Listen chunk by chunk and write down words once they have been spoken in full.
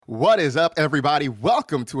What is up, everybody?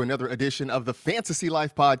 Welcome to another edition of the Fantasy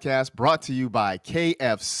Life Podcast brought to you by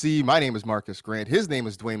KFC. My name is Marcus Grant. His name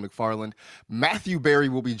is Dwayne McFarland. Matthew Berry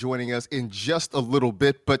will be joining us in just a little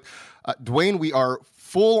bit. But Dwayne, we are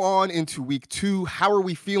full on into week 2. How are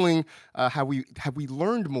we feeling? Have we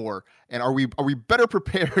learned more? And are we better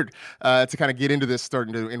prepared to kind of get into this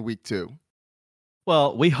starting in week 2?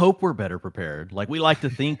 Well, we hope we're better prepared. Like, we like to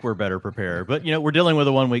think we're better prepared, but, we're dealing with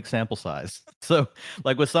a 1-week sample size. So,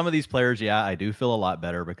 like, with some of these players, yeah, I do feel a lot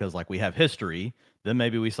better because, like, we have history. Then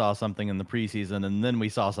maybe we saw something in the preseason, and then we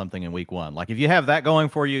saw something in week 1. Like, if you have that going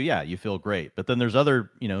for you, yeah, you feel great. But then there's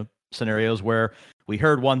other, scenarios where we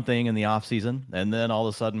heard one thing in the offseason, and then all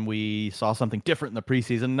of a sudden we saw something different in the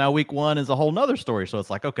preseason. Now week 1 is a whole nother story. So it's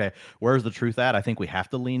like, okay, where's the truth at? I think we have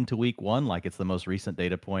to lean to week 1. Like, it's the most recent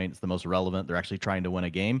data point. It's the most relevant. They're actually trying to win a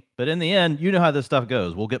game. But in the end, you know how this stuff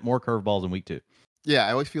goes. We'll get more curveballs in week 2. Yeah,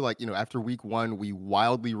 I always feel like, after week 1, we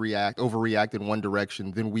wildly overreact in one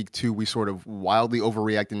direction. Then week 2, we sort of wildly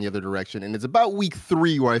overreact in the other direction. And it's about week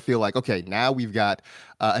 3 where I feel like, okay, now we've got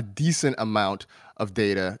a decent amount of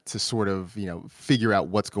data to sort of, figure out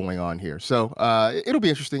what's going on here. So it'll be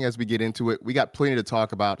interesting as we get into it. We got plenty to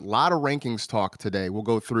talk about. A lot of rankings talk today. We'll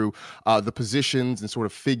go through the positions and sort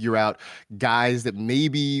of figure out guys that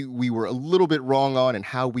maybe we were a little bit wrong on and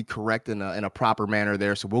how we correct in a proper manner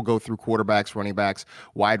there. So we'll go through quarterbacks, running backs,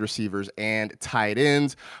 wide receivers, and tight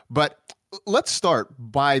ends. But let's start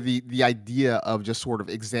by the idea of just sort of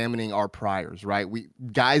examining our priors, right?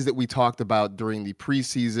 Guys that we talked about during the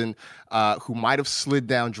preseason who might have slid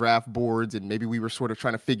down draft boards, and maybe we were sort of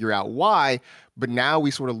trying to figure out why, but now we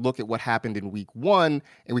sort of look at what happened in week 1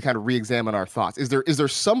 and we kind of re-examine our thoughts. Is there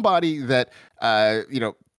somebody that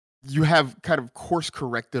you have kind of course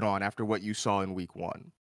corrected on after what you saw in week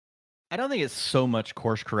 1? I don't think it's so much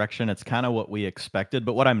course correction. It's kind of what we expected.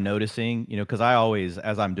 But what I'm noticing, because I always,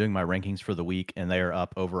 as I'm doing my rankings for the week, and they are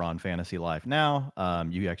up over on Fantasy Life now,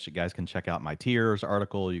 you actually guys can check out my tiers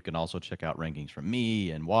article. You can also check out rankings from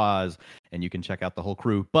me and Waz, and you can check out the whole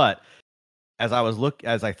crew. But as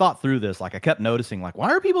I thought through this, like, I kept noticing, like,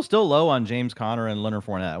 why are people still low on James Conner and Leonard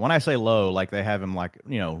Fournette? When I say low, like, they have him like,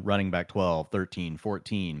 running back 12, 13,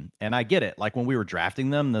 14. And I get it. Like, when we were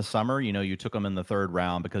drafting them this summer, you took them in the 3rd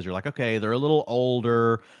round because you're like, okay, they're a little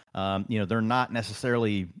older. They're not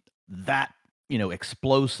necessarily that,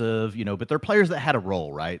 explosive, but they're players that had a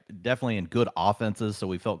role, right? Definitely in good offenses. So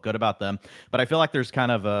we felt good about them. But I feel like there's kind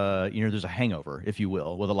of there's a hangover, if you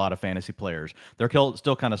will, with a lot of fantasy players. They're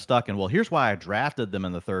still kind of stuck in, well, here's why I drafted them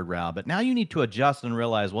in the 3rd round. But now you need to adjust and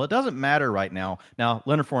realize, well, it doesn't matter right now. Now,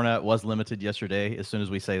 Leonard Fournette was limited yesterday, as soon as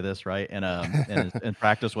we say this, right? In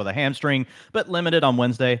practice with a hamstring, but limited on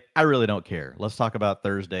Wednesday. I really don't care. Let's talk about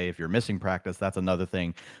Thursday. If you're missing practice, that's another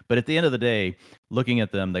thing. But at the end of the day, looking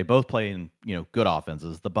at them, they both play in, good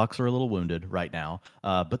offenses. The Bucs are a little wounded right now,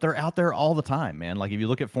 but they're out there all the time, man. Like, if you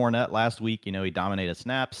look at Fournette last week, he dominated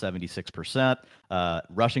snaps, 76%.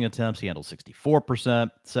 Rushing attempts, he handled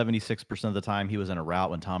 64%. 76% of the time he was in a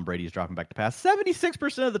route when Tom Brady's dropping back to pass.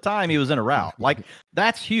 76% of the time he was in a route. Like,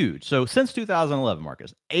 that's huge. So since 2011,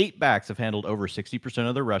 Marcus, 8 backs have handled over 60%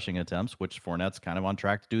 of their rushing attempts, which Fournette's kind of on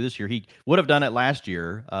track to do this year. He would have done it last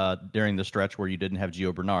year during the stretch where you didn't have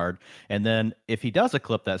Gio Bernard. And then if he does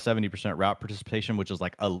eclipse that 70% route participation, which is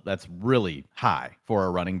like that's really high for a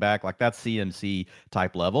running back, like that's CMC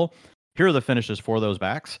type level. Here are the finishes for those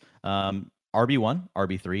backs. RB1,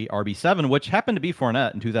 RB3, RB7, which happened to be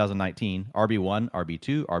Fournette in 2019. RB1,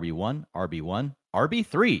 RB2, RB1, RB1,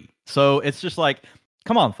 RB3. So it's just like,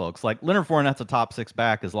 come on, folks. Like, Leonard Fournette's a top 6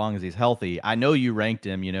 back as long as he's healthy. I know you ranked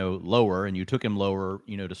him, lower, and you took him lower,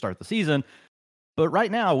 to start the season. But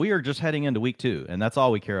right now, we are just heading into week 2, and that's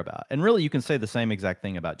all we care about. And really, you can say the same exact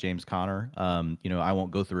thing about James Conner. I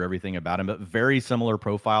won't go through everything about him, but very similar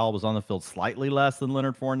profile. Was on the field slightly less than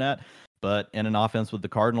Leonard Fournette, but in an offense with the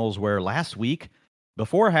Cardinals where last week,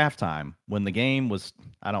 before halftime, when the game was,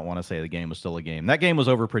 I don't want to say the game was still a game. That game was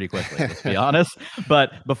over pretty quickly, let's be honest.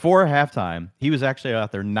 But before halftime, he was actually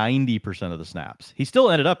out there 90% of the snaps. He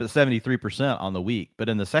still ended up at 73% on the week. But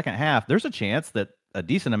in the second half, there's a chance that a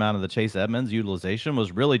decent amount of the Chase Edmonds utilization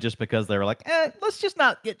was really just because they were like, let's just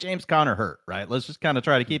not get James Conner hurt, right? Let's just kind of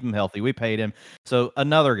try to keep him healthy. We paid him. So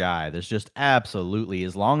another guy that's just absolutely,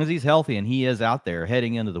 as long as he's healthy and he is out there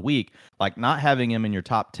heading into the week, like, not having him in your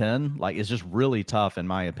top 10, like, is just really tough in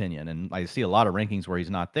my opinion. And I see a lot of rankings where he's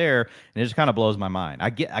not there, and it just kind of blows my mind.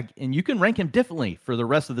 And you can rank him differently for the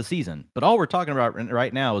rest of the season, but all we're talking about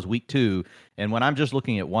right now is week 2. And when I'm just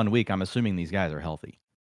looking at 1 week, I'm assuming these guys are healthy.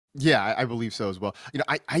 Yeah, I believe so as well.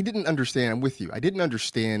 I didn't understand. I'm with you. I didn't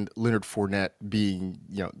understand Leonard Fournette being,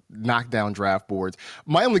 knocked down draft boards.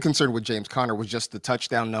 My only concern with James Conner was just the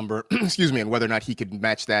touchdown number, excuse me, and whether or not he could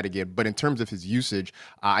match that again. But in terms of his usage,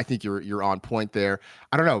 I think you're on point there.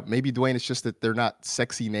 I don't know. Maybe Dwayne, it's just that they're not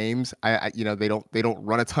sexy names. They don't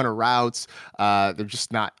run a ton of routes. They're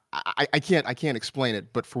just not. I can't explain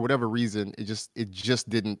it. But for whatever reason, it just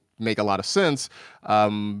didn't make a lot of sense.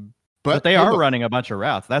 But But they hey, are look. running a bunch of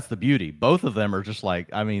routes. That's the beauty. Both of them are just like,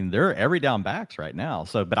 I mean, they're every down backs right now.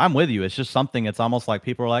 So, but I'm with you. It's just something. It's almost like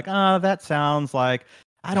people are like, oh, that sounds like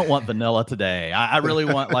I don't want vanilla today. I really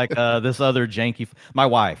want like this other janky. My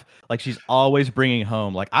wife, like she's always bringing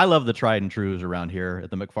home. Like I love the tried and trues around here at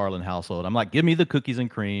the McFarland household. I'm like, give me the cookies and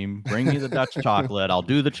cream. Bring me the Dutch chocolate. I'll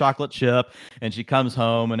do the chocolate chip. And she comes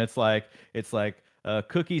home and it's like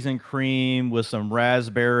cookies and cream with some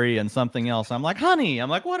raspberry and something else. I'm like, honey,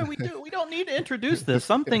 I'm like, what do we do? We don't need to introduce this.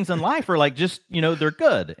 Some things in life are like just, they're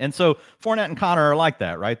good. And so Fournette and Connor are like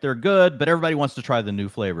that, right? They're good, but everybody wants to try the new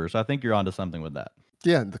flavors. I think you're onto something with that.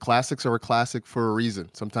 Yeah, the classics are a classic for a reason.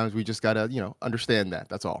 Sometimes we just gotta, understand that.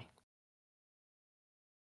 That's all.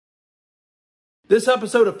 This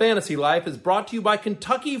episode of Fantasy Life is brought to you by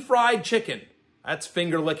Kentucky Fried Chicken. That's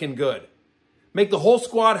finger licking good. Make the whole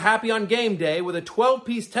squad happy on game day with a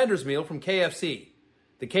 12-piece tenders meal from KFC.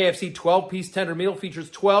 The KFC 12-piece tender meal features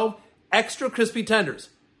 12 extra crispy tenders,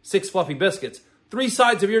 6 fluffy biscuits, 3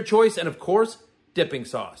 sides of your choice, and of course, dipping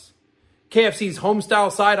sauce. KFC's home-style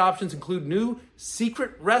side options include new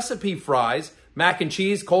secret recipe fries, mac and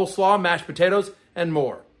cheese, coleslaw, mashed potatoes, and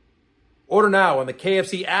more. Order now on the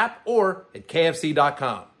KFC app or at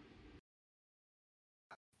kfc.com.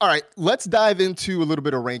 All right, let's dive into a little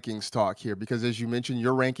bit of rankings talk here because, as you mentioned,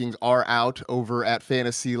 your rankings are out over at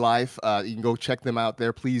Fantasy Life. You can go check them out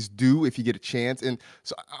there. Please do if you get a chance. And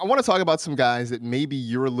so I want to talk about some guys that maybe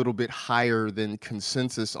you're a little bit higher than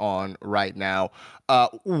consensus on right now.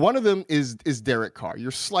 One of them is Derek Carr. You're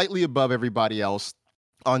slightly above everybody else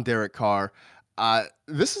on Derek Carr.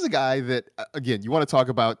 This is a guy that, again, you want to talk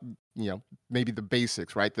about, maybe the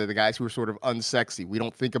basics, right? The guys who are sort of unsexy. We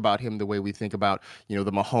don't think about him the way we think about, the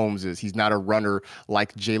Mahomeses. He's not a runner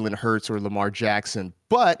like Jalen Hurts or Lamar Jackson.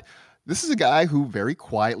 But this is a guy who very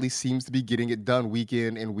quietly seems to be getting it done week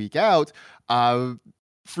in and week out.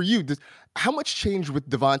 For you, how much changed with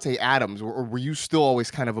Devontae Adams, or were you still always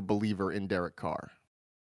kind of a believer in Derek Carr?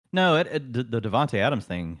 No, the Devontae Adams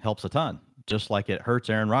thing helps a ton. Just like it hurts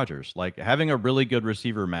Aaron Rodgers. Like having a really good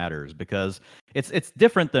receiver matters because it's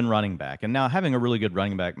different than running back. And now having a really good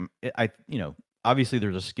running back, obviously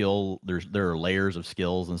there's a skill, there are layers of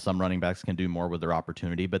skills, and some running backs can do more with their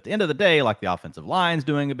opportunity. But at the end of the day, like the offensive line's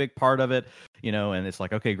doing a big part of it, and it's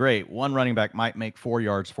like, okay, great. One running back might make 4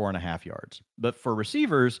 yards, 4.5 yards. But for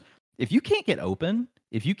receivers, if you can't get open,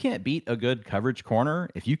 if you can't beat a good coverage corner,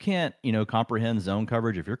 if you can't, comprehend zone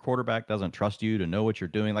coverage, if your quarterback doesn't trust you to know what you're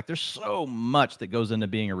doing, like there's so much that goes into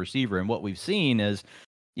being a receiver. And what we've seen is,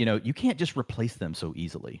 you can't just replace them so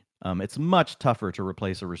easily. It's much tougher to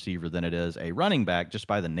replace a receiver than it is a running back just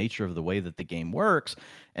by the nature of the way that the game works.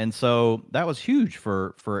 And so that was huge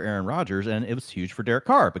for Aaron Rodgers, and it was huge for Derek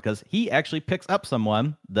Carr because he actually picks up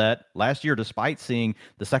someone that last year, despite seeing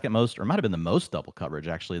the second most, or might have been the most double coverage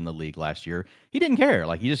actually in the league last year, he didn't care.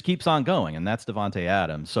 Like he just keeps on going, and that's Devontae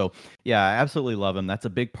Adams. So yeah, I absolutely love him. That's a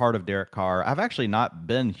big part of Derek Carr. I've actually not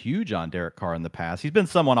been huge on Derek Carr in the past. He's been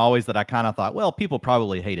someone always that I kind of thought, well, people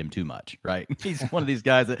probably hate him too much, right? He's one of these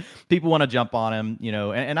guys that people want to jump on him,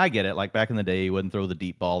 and I get it. Like back in the day, he wouldn't throw the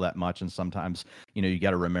deep ball that much, and sometimes, you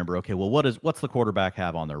got to remember, okay, well, what's the quarterback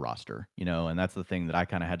have on their roster, and that's the thing that I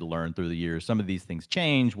kind of had to learn through the years. Some of these things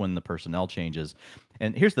change when the personnel changes.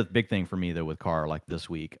 And here's the big thing for me though with Carr, like this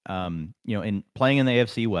week, in playing in the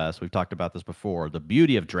AFC West, we've talked about this before. The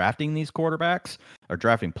beauty of drafting these quarterbacks or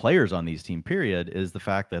drafting players on these team period is the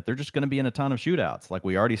fact that they're just going to be in a ton of shootouts. Like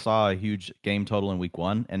we already saw a huge game total in week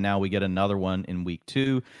 1, and now we get another one in week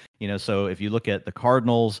 2. So if you look at the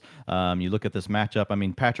Cardinals, you look at this matchup, I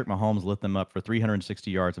mean, Patrick Mahomes lit them up for 360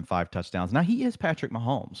 yards and 5 touchdowns. Now, he is Patrick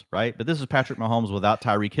Mahomes, right? But this is Patrick Mahomes without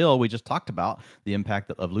Tyreek Hill. We just talked about the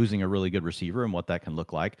impact of losing a really good receiver and what that can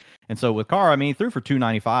look like. And so with Carr, I mean, he threw for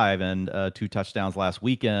 295 and 2 touchdowns last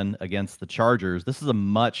weekend against the Chargers. This is a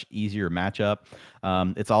much easier matchup.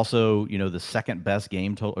 It's also, the second best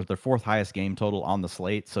game total, or the 4th highest game total on the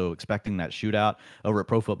slate. So expecting that shootout over at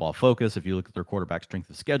Pro Football Focus, if you look at their quarterback strength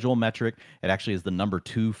of schedule metric, it actually is the number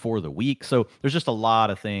 2 for the week. So there's just a lot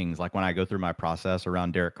of things. Like when I go through my process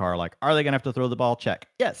around Derek Carr, like, are they going to have to throw the ball? Check.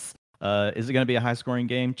 Yes. Is it going to be a high scoring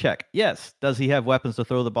game? Check. Yes. Does he have weapons to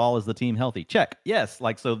throw the ball? Is the team healthy? Check. Yes.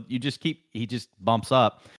 Like, so he just bumps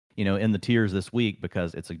up. in the tiers this week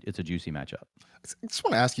because it's a juicy matchup. I just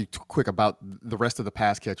want to ask you quick about the rest of the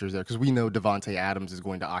pass catchers there, because we know Davante Adams is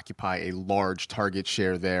going to occupy a large target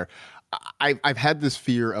share there. I've had this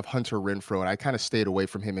fear of Hunter Renfrow, and I kind of stayed away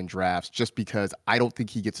from him in drafts just because I don't think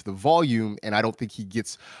he gets the volume, and I don't think he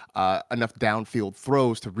gets enough downfield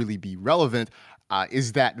throws to really be relevant.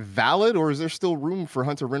 Is that valid, or is there still room for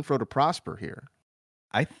Hunter Renfrow to prosper here?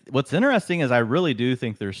 What's interesting is I really do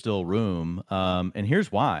think there's still room, and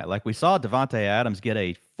here's why. Like, we saw Davante Adams get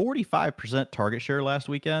a 45% target share last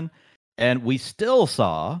weekend, and we still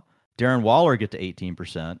saw Darren Waller get to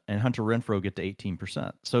 18% and Hunter Renfrow get to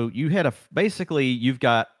 18%. So you had basically you've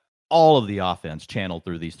got all of the offense channeled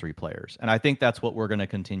through these three players, and I think that's what we're going to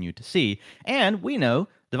continue to see. And we know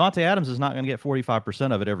Davante Adams is not going to get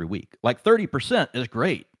 45% of it every week. Like 30% is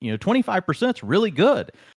great. 25% is really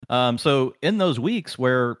good. So in those weeks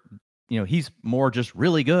where he's more just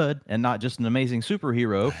really good and not just an amazing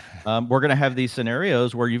superhero, we're going to have these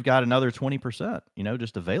scenarios where you've got another 20%,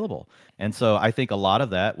 just available. And so I think a lot of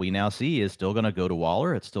that we now see is still going to go to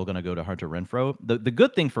Waller. It's still going to go to Hunter Renfrow. The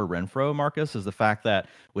good thing for Renfrow, Marcus, is the fact that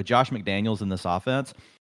with Josh McDaniels in this offense,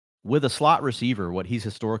 with a slot receiver, what he's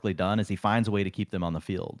historically done is he finds a way to keep them on the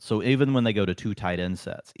field. So even when they go to 2 tight end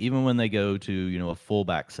sets, even when they go to, a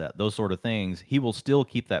fullback set, those sort of things, he will still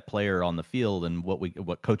keep that player on the field in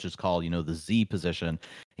what coaches call, the Z position.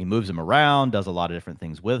 He moves him around, does a lot of different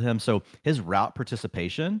things with him. So his route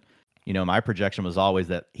participation, my projection was always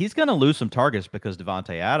that he's going to lose some targets because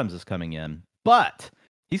Davante Adams is coming in, but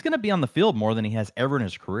he's going to be on the field more than he has ever in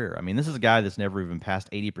his career. I mean, this is a guy that's never even passed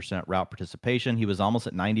 80% route participation. He was almost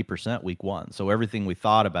at 90% week 1. So everything we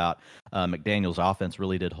thought about McDaniel's offense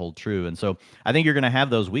really did hold true. And so I think you're going to have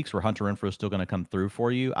those weeks where Hunter Renfrow is still going to come through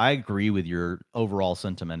for you. I agree with your overall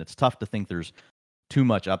sentiment. It's tough to think there's too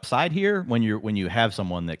much upside here when you have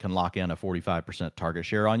someone that can lock in a 45% target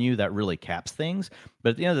share on you. That really caps things.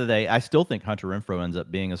 But at the end of the day, I still think Hunter Renfrow ends up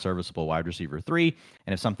being a serviceable wide receiver 3.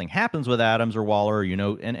 And if something happens with Adams or Waller,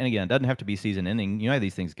 and again, it doesn't have to be season ending. You know how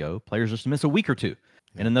these things go. Players just miss a week or two.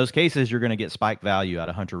 And in those cases, you're going to get spike value out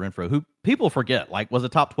of Hunter Renfrow, who people forget, was a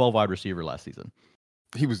top 12 wide receiver last season.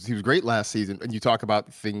 He was great last season, and you talk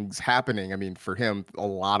about things happening. I mean, for him, a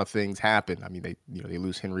lot of things happen. I mean, they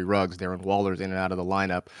lose Henry Ruggs, Darren Waller's in and out of the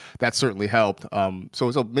lineup. That certainly helped.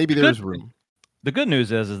 So maybe there's room. The good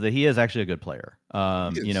news is that he is actually a good player.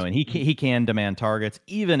 And he can demand targets,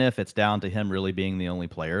 even if it's down to him really being the only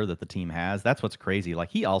player that the team has. That's what's crazy. Like,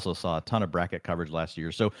 he also saw a ton of bracket coverage last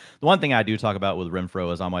year. So the one thing I do talk about with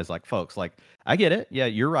Renfrow is I'm always like, folks, I get it. Yeah,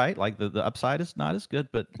 you're right. Like, the upside is not as good,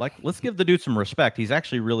 but let's give the dude some respect. He's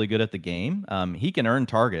actually really good at the game. He can earn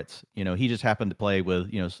targets. He just happened to play with,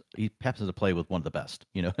 he happens to play with one of the best,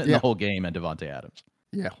 in the whole game, and Davante Adams.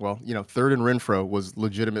 Yeah, well, third and Renfrow was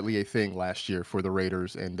legitimately a thing last year for the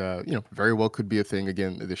Raiders, and very well could be a thing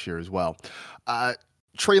again this year as well.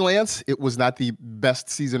 Trey Lance, it was not the best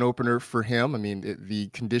season opener for him. I mean, the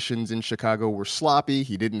conditions in Chicago were sloppy.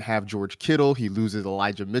 He didn't have George Kittle. He loses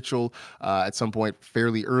Elijah Mitchell at some point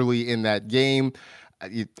fairly early in that game.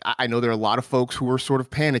 I know there are a lot of folks who are sort of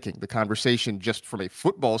panicking. The conversation just from a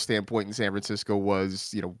football standpoint in San Francisco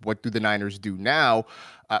was, what do the Niners do now?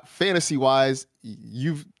 Fantasy-wise,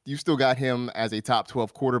 you've still got him as a top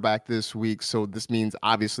 12 quarterback this week, so this means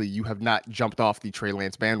obviously you have not jumped off the Trey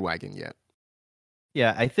Lance bandwagon yet.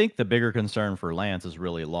 Yeah, I think the bigger concern for Lance is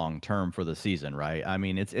really long-term for the season, right? I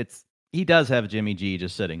mean, he does have Jimmy G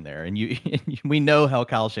just sitting there, and we know how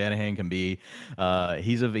Kyle Shanahan can be.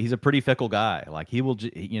 He's a pretty fickle guy. Like, he will,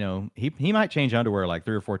 he might change underwear like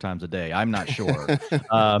 3 or 4 times a day. I'm not sure.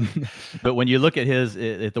 But when you look at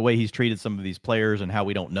the way he's treated some of these players and how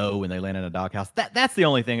we don't know when they land in a doghouse, that's the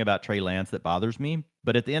only thing about Trey Lance that bothers me.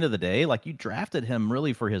 But at the end of the day, you drafted him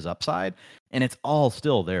really for his upside, and it's all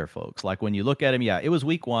still there, folks. Like, when you look at him, it was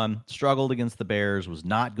week 1, struggled against the Bears, was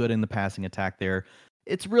not good in the passing attack there.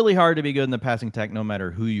 It's really hard to be good in the passing attack no matter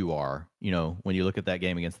who you are. When you look at that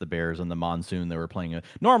game against the Bears and the monsoon they were playing.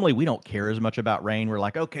 Normally, we don't care as much about rain. We're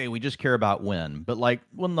like, okay, we just care about wind. But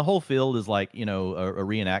when the whole field is a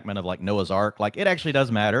reenactment of Noah's Ark, it actually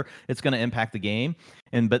does matter. It's going to impact the game.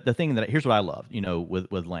 But the thing here's what I love,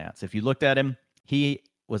 with Lance. If you looked at him, he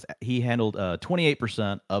handled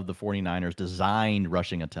 28% of the 49ers designed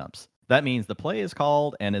rushing attempts. That means the play is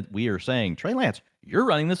called, and we are saying, Trey Lance, you're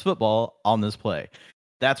running this football on this play.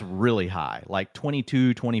 That's really high.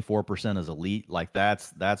 22, 24% is elite.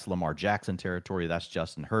 That's Lamar Jackson territory. That's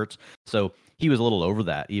Justin Hurts. So he was a little over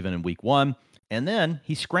that even in week 1. And then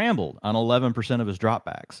he scrambled on 11% of his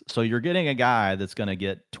dropbacks. So you're getting a guy that's going to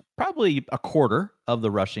get probably a quarter of the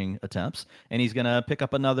rushing attempts, and he's going to pick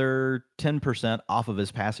up another 10% off of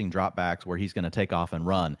his passing dropbacks where he's going to take off and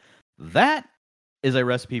run. That is a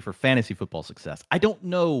recipe for fantasy football success. I don't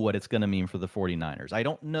know what it's going to mean for the 49ers. I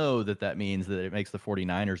don't know that means that it makes the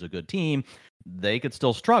 49ers a good team. They could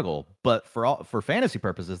still struggle, but for fantasy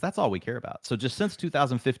purposes, that's all we care about. So just since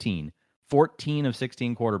 2015, 14 of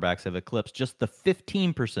 16 quarterbacks have eclipsed just the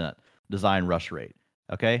 15% design rush rate.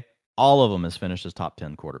 Okay. All of them has finished as top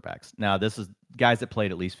 10 quarterbacks. Now, this is guys that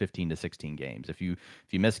played at least 15 to 16 games. If you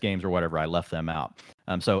miss games or whatever, I left them out.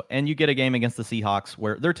 And you get a game against the Seahawks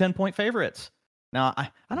where they're 10-point favorites. Now, I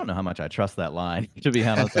don't know how much I trust that line, to be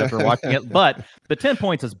honest, after watching it, but 10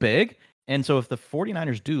 points is big. And so if the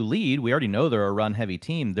 49ers do lead, we already know they're a run-heavy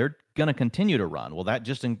team. They're going to continue to run. Well, that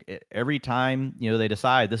just every time they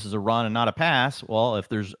decide this is a run and not a pass, well, if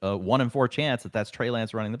there's a 1 in 4 chance that that's Trey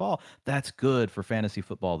Lance running the ball, that's good for fantasy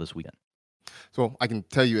football this weekend. So I can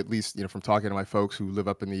tell you, at least from talking to my folks who live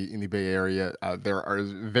up in the Bay Area, there are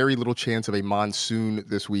very little chance of a monsoon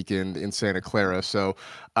this weekend in Santa Clara. So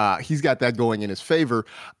he's got that going in his favor.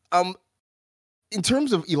 In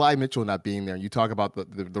terms of Eli Mitchell not being there, you talk about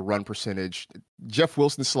the run percentage. Jeff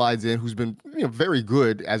Wilson slides in, who's been very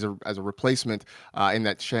good as a replacement in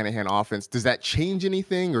that Shanahan offense. Does that change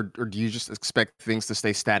anything, or do you just expect things to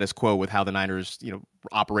stay status quo with how the Niners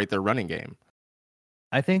operate their running game?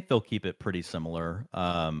 I think they'll keep it pretty similar.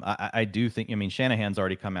 I do think, Shanahan's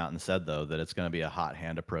already come out and said, though, that it's going to be a hot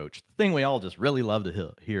hand approach. The thing we all just really love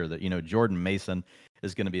to hear that, Jordan Mason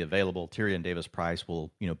is going to be available. Tyrion Davis-Price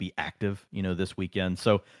will, be active, this weekend.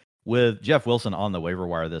 So with Jeff Wilson on the waiver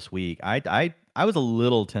wire this week, I was a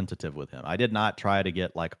little tentative with him. I did not try to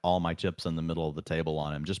get like all my chips in the middle of the table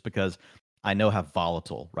on him, just because I know how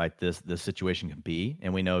volatile, right, this situation can be.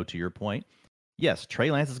 And we know, to your point, yes, Trey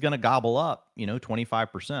Lance is going to gobble up,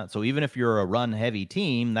 25%. So even if you're a run-heavy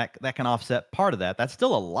team, that can offset part of that. That's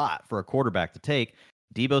still a lot for a quarterback to take.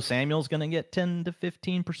 Deebo Samuel's going to get 10 to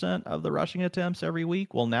 15% of the rushing attempts every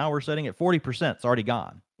week. Well, now we're sitting at 40%. It's already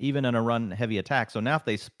gone, even in a run-heavy attack. So now if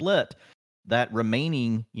they split that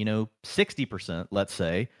remaining, 60%, let's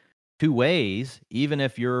say, 2 ways, even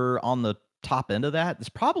if you're on the top end of that, it's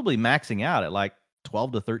probably maxing out at like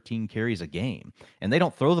 12 to 13 carries a game. And they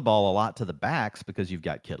don't throw the ball a lot to the backs because you've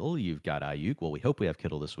got Kittle, you've got Ayuk. Well, we hope we have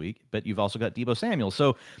Kittle this week, but you've also got Deebo Samuel.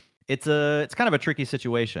 So it's kind of a tricky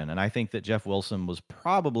situation. And I think that Jeff Wilson was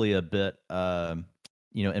probably a bit,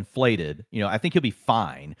 inflated. I think he'll be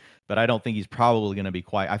fine, but I don't think he's probably going to be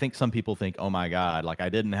quite. I think some people think, oh my God, like I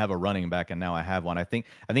didn't have a running back and now I have one. I think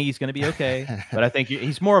he's going to be okay, but I think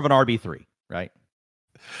he's more of an RB3, right?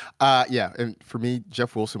 Yeah, and for me,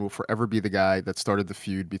 Jeff Wilson will forever be the guy that started the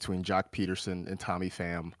feud between Jock Peterson and Tommy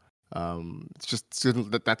Pham. It's just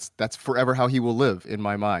that's forever how he will live in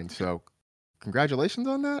my mind. So congratulations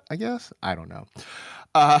on that, I guess. I don't know.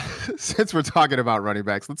 Since we're talking about running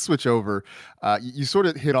backs, let's switch over. You sort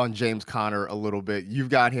of hit on James Conner a little bit. You've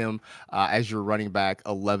got him as your running back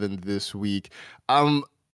 11 this week.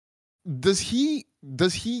 Does he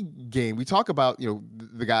gain? We talk about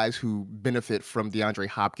the guys who benefit from DeAndre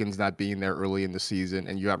Hopkins not being there early in the season,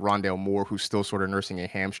 and you have Rondale Moore who's still sort of nursing a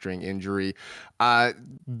hamstring injury.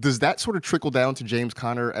 Does that sort of trickle down to James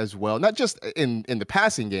Conner as well? Not just in the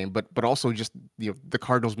passing game, but also just the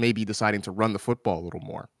Cardinals maybe deciding to run the football a little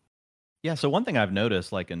more. Yeah, so one thing I've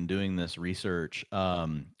noticed, like in doing this research,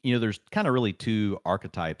 there's kind of really 2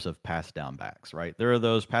 archetypes of pass down backs, right? There are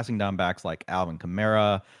those passing down backs like Alvin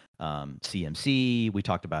Kamara, CMC. We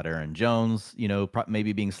talked about Aaron Jones,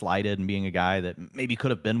 maybe being slighted and being a guy that maybe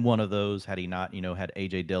could have been one of those had he not, had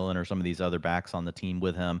AJ Dillon or some of these other backs on the team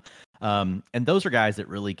with him. And those are guys that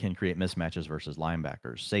really can create mismatches versus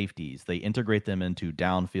linebackers, safeties. They integrate them into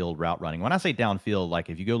downfield route running. When I say downfield,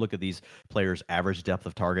 like if you go look at these players' average depth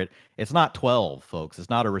of target, it's not 12, folks. It's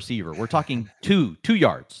not a receiver. We're talking 2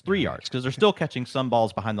 yards, 3 yards, because they're still catching some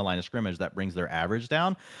balls behind the line of scrimmage. That brings their average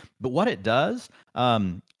down. But what it does,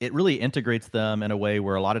 it really integrates them in a way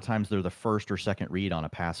where a lot of times they're the first or second read on a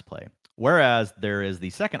pass play. Whereas there is the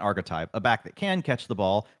second archetype, a back that can catch the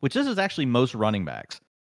ball, which this is actually most running backs.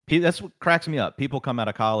 That's what cracks me up. People come out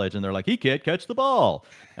of college and they're like, he can't catch the ball.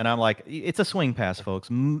 And I'm like, it's a swing pass, folks.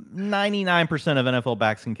 99% of NFL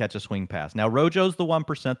backs can catch a swing pass. Now, Rojo's the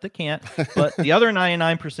 1% that can't, but the other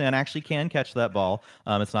 99% actually can catch that ball.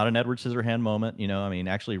 It's not an Edward Scissorhand moment.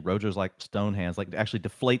 Actually, Rojo's like stone hands, like actually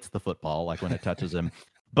deflates the football, like when it touches him.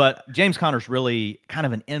 But James Conner's really kind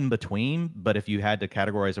of an in-between, but if you had to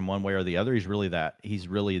categorize him one way or the other, he's really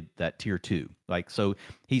that tier 2. Like, so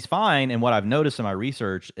he's fine. And what I've noticed in my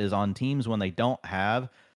research is on teams when they don't have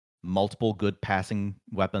multiple good passing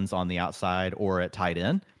weapons on the outside or at tight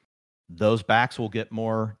end, those backs will get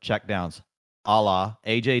more checkdowns, a la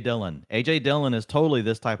A.J. Dillon. A.J. Dillon is totally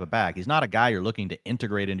this type of back. He's not a guy you're looking to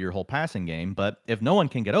integrate into your whole passing game, but if no one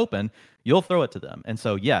can get open, you'll throw it to them. And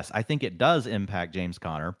so, yes, I think it does impact James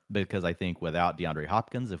Conner, because I think without DeAndre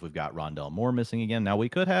Hopkins, if we've got Rondell Moore missing again, now we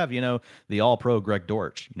could have, the all-pro Greg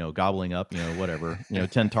Dortch, gobbling up, whatever,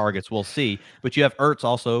 10 targets. We'll see. But you have Ertz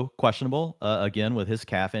also questionable, again, with his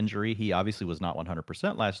calf injury. He obviously was not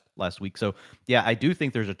 100% last week. So, yeah, I do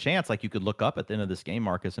think there's a chance, like, you could look up at the end of this game,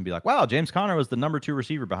 Marcus, and be like, wow, James Conner was the number 2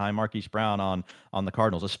 receiver behind Marquise Brown on the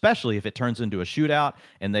Cardinals, especially if it turns into a shootout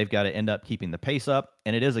and they've got to end up keeping the pace up.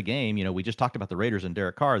 And it is a game, we just talked about the Raiders and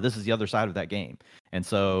Derek Carr. This is the other side of that game. And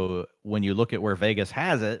so when you look at where Vegas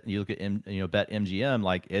has it, you look at, Bet MGM,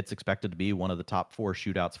 like, it's expected to be one of the top 4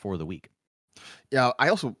 shootouts for the week. Yeah, I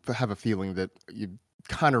also have a feeling that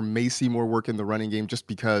Conner may see more work in the running game, just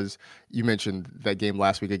because you mentioned that game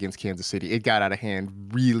last week against Kansas City. It got out of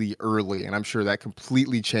hand really early, and I'm sure that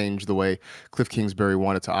completely changed the way Cliff Kingsbury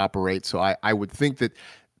wanted to operate. So I would think that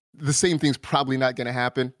the same thing's probably not going to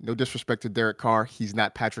happen. No disrespect to Derek Carr. He's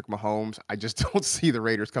not Patrick Mahomes. I just don't see the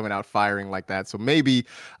Raiders coming out firing like that. So maybe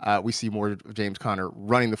we see more of James Conner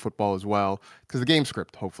running the football as well, because the game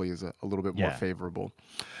script hopefully is a little bit more favorable.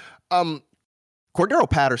 Cordero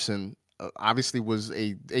Patterson obviously was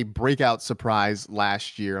a breakout surprise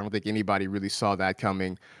last year. I don't think anybody really saw that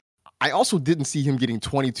coming. I also didn't see him getting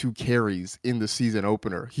 22 carries in the season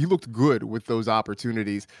opener. He looked good with those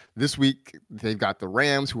opportunities. This week, they've got the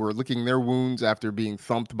Rams, who are licking their wounds after being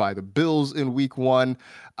thumped by the Bills in week 1.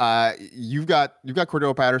 You've got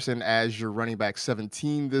Cordero Patterson as your running back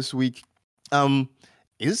 17 this week.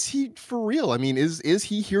 Is he for real? I mean, is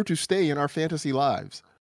he here to stay in our fantasy lives?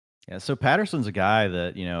 Yeah, so Patterson's a guy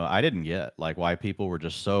that, I didn't get, like, why people were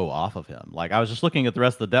just so off of him. Like, I was just looking at the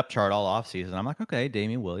rest of the depth chart all offseason. I'm like, okay,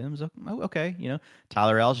 Damian Williams, okay,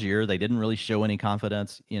 Tyler Algier, they didn't really show any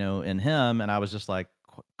confidence, in him. And I was just like,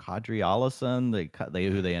 Kadri Allison,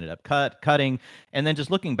 who they ended up cutting. And then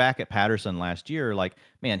just looking back at Patterson last year, like,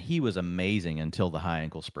 man, he was amazing until the high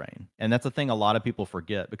ankle sprain. And that's the thing a lot of people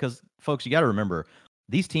forget, because, folks, you got to remember,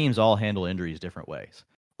 these teams all handle injuries different ways.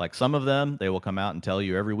 Like, some of them, they will come out and tell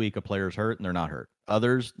you every week a player's hurt and they're not hurt.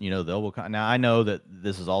 Others, now I know that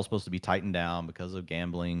this is all supposed to be tightened down because of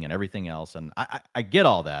gambling and everything else. And I get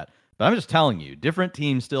all that, but I'm just telling you, different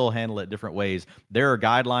teams still handle it different ways. There are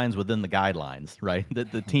guidelines within the guidelines, right,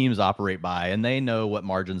 that the teams operate by, and they know what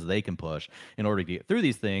margins they can push in order to get through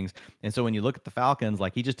these things. And so when you look at the Falcons,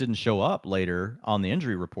 like, he just didn't show up later on the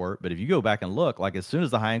injury report. But if you go back and look, like, as soon as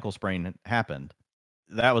the high ankle sprain happened,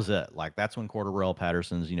 that was it. Like, that's when Cordero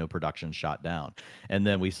Patterson's, production shot down. And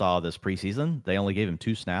then we saw this preseason, they only gave him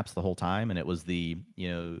 2 snaps the whole time. And it was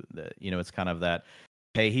it's kind of that,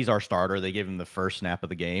 hey, he's our starter. They gave him the first snap of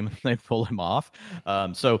the game. They pull him off.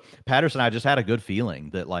 So Patterson, I just had a good feeling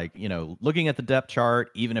that, like, looking at the depth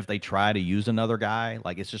chart, even if they try to use another guy,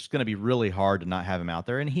 like, it's just going to be really hard to not have him out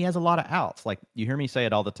there. And he has a lot of outs. Like, you hear me say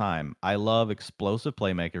it all the time. I love explosive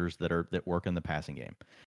playmakers that work in the passing game.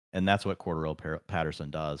 And that's what Cordero Patterson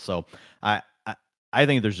does. So I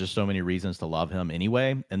think there's just so many reasons to love him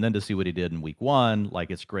anyway. And then to see what he did in week 1,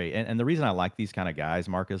 like, it's great. And the reason I like these kind of guys,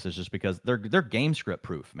 Marcus, is just because they're game script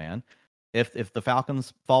proof, man. If the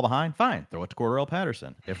Falcons fall behind, fine, throw it to Cordero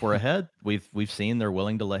Patterson. If we're ahead, we've seen they're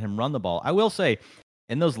willing to let him run the ball. I will say,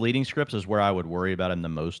 in those leading scripts is where I would worry about him the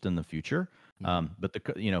most in the future. But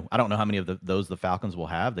I don't know how many of those the Falcons will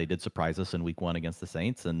have. They did surprise us in week 1 against the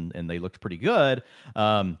Saints, and they looked pretty good.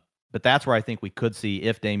 But that's where I think we could see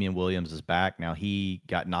if Damian Williams is back. Now, he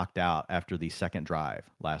got knocked out after the second drive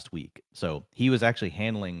last week. So he was actually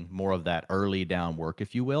handling more of that early down work,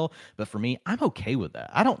 if you will. But for me, I'm okay with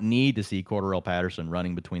that. I don't need to see Cordero Patterson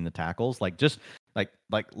running between the tackles. Like, just like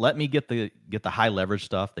let me get the high leverage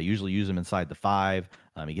stuff. They usually use him inside the 5.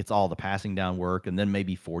 He gets all the passing down work, and then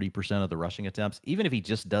maybe 40% of the rushing attempts. Even if he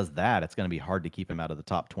just does that, it's going to be hard to keep him out of the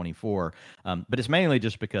top 24. But it's mainly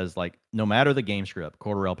just because, like, no matter the game script,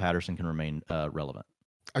 Cordero Patterson can remain relevant.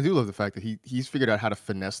 I do love the fact that he's figured out how to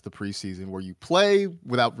finesse the preseason, where you play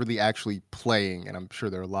without really actually playing. And I'm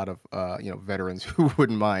sure there are a lot of veterans who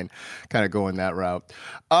wouldn't mind kind of going that route.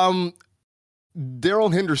 Darrell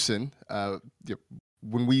Henderson,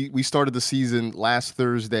 when we started the season last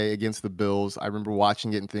Thursday against the Bills, I remember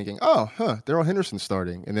watching it and thinking, Darrell Henderson's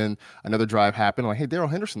starting. And then another drive happened. I'm like, hey, Darrell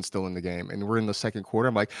Henderson's still in the game. And we're in the second quarter.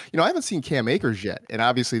 I'm like, I haven't seen Cam Akers yet. And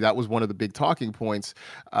obviously that was one of the big talking points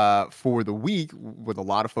for the week, with a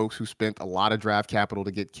lot of folks who spent a lot of draft capital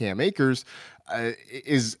to get Cam Akers.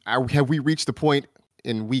 Have we reached the point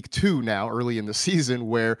in week 2 now, early in the season,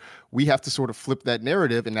 where we have to sort of flip that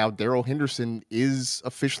narrative. And now Darrell Henderson is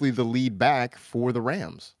officially the lead back for the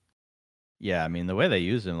Rams. Yeah, I mean, the way they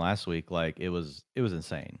used him last week, like it was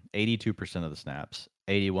insane. 82% of the snaps,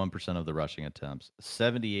 81% of the rushing attempts,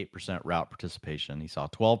 78% route participation. He saw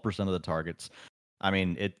 12% of the targets. I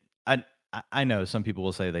mean, I know some people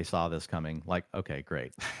will say they saw this coming. Like, okay,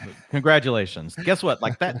 great. Congratulations. Guess what?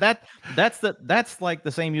 Like that's like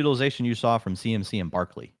the same utilization you saw from CMC and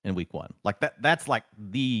Barkley in week 1. Like that's like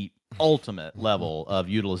the ultimate level of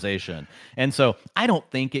utilization. And so I don't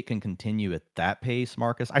think it can continue at that pace,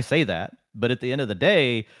 Marcus. I say that, but at the end of the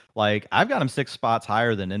day, like I've got him 6 spots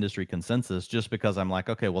higher than industry consensus just because I'm like,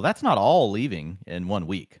 okay, well, that's not all leaving in 1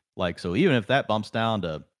 week. Like, so even if that bumps down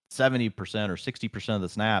to 70% or 60% of the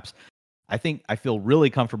snaps, I feel really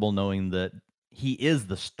comfortable knowing that he is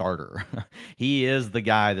the starter. He is the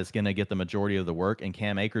guy that's going to get the majority of the work, and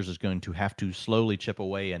Cam Akers is going to have to slowly chip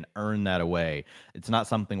away and earn that away. It's not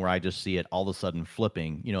something where I just see it all of a sudden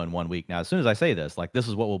flipping, in 1 week. Now, as soon as I say this, like this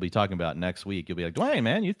is what we'll be talking about next week. You'll be like, Dwayne,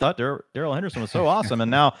 man, you thought Darrell Henderson was so awesome, and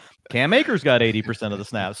now Cam Akers got 80% of the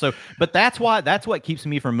snaps. So, but that's what keeps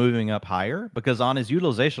me from moving up higher, because on his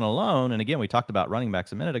utilization alone, and again, we talked about running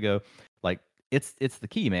backs a minute ago, like it's the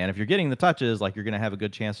key, man. If you're getting the touches, like you're going to have a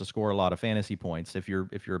good chance to score a lot of fantasy points. If you're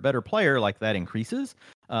a better player, like that increases.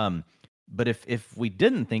 But if we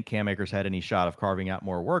didn't think Cam Akers had any shot of carving out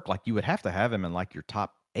more work, like you would have to have him in like your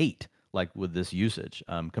top 8, like with this usage,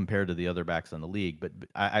 compared to the other backs in the league. But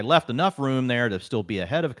I left enough room there to still be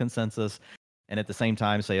ahead of consensus, and at the same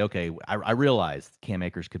time say, okay, I realized Cam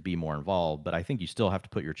Akers could be more involved, but I think you still have to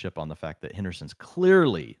put your chip on the fact that Henderson's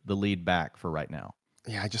clearly the lead back for right now.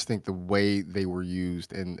 Yeah, I just think the way they were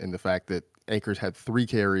used and the fact that Akers had 3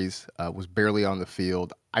 carries, was barely on the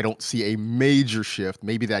field. I don't see a major shift.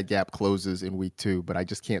 Maybe that gap closes in week 2, but I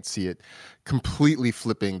just can't see it completely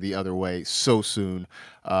flipping the other way so soon,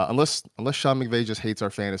 unless Sean McVay just hates our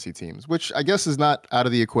fantasy teams, which I guess is not out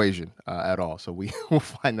of the equation at all. So we will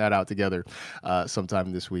find that out together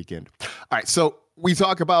sometime this weekend. All right, so we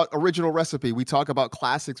talk about original recipe. We talk about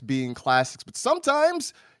classics being classics, but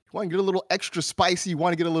sometimes want to get a little extra spicy,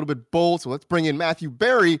 want to get a little bit bold. So let's bring in Matthew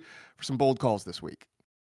Berry for some bold calls this week.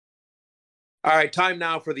 All right, time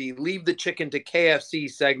now for the Leave the Chicken to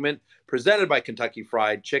KFC segment presented by Kentucky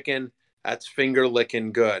Fried Chicken. That's finger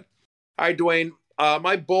licking good. All right, Dwayne,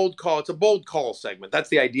 my bold call, it's a bold call segment. That's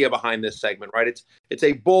the idea behind this segment, right? It's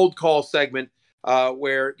a bold call segment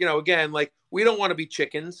where, again, like we don't want to be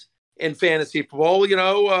chickens in fantasy football.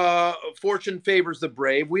 Fortune favors the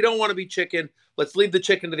brave. We don't want to be chicken. Let's leave the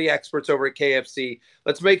chicken to the experts over at KFC.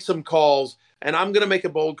 Let's make some calls. And I'm going to make a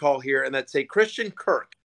bold call here, and that's say Christian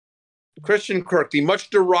Kirk, the much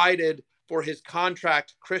derided for his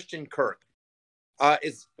contract Christian Kirk,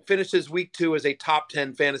 finishes week 2 as a top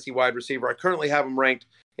 10 fantasy wide receiver. I currently have him ranked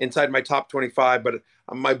inside my top 25, but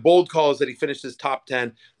my bold call is that he finishes top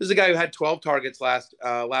 10. This is a guy who had 12 targets last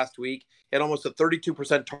week. He had almost a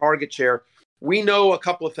 32% target share. We know a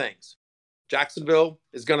couple of things. Jacksonville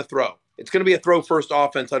is going to throw. It's going to be a throw-first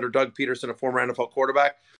offense under Doug Peterson, a former NFL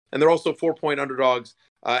quarterback. And they're also 4-point underdogs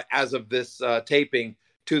as of this taping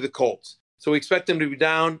to the Colts. So we expect them to be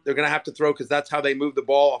down. They're going to have to throw because that's how they move the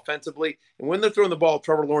ball offensively. And when they're throwing the ball,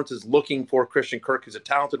 Trevor Lawrence is looking for Christian Kirk, who's a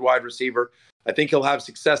talented wide receiver. I think he'll have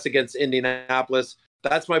success against Indianapolis.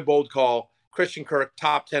 That's my bold call. Christian Kirk,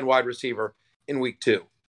 top 10 wide receiver in week 2.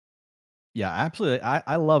 Yeah, absolutely.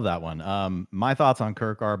 I love that one. My thoughts on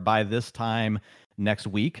Kirk are by this time next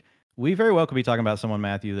week, we very well could be talking about someone,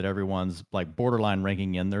 Matthew, that everyone's like borderline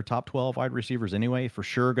ranking in their top 12 wide receivers anyway. For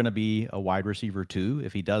sure going to be a wide receiver 2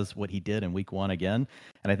 if he does what he did in week 1 again.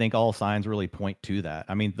 And I think all signs really point to that.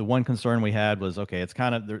 I mean, the one concern we had was, okay, it's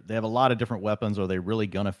kind of, they have a lot of different weapons. Are they really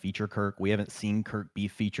going to feature Kirk? We haven't seen Kirk be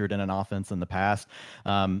featured in an offense in the past,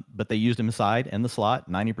 but they used him inside in the slot.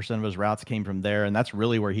 90% of his routes came from there. And that's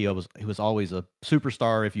really where he was always a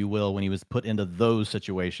superstar, if you will, when he was put into those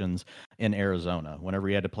situations in Arizona. Whenever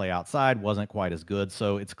he had to play outside, wasn't quite as good.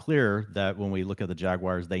 So it's clear that when we look at the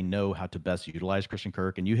Jaguars, they know how to best utilize Christian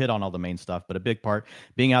Kirk. And you hit on all the main stuff, but a big part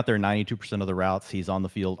being out there 92% of the routes. He's on the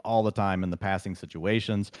field all the time in the passing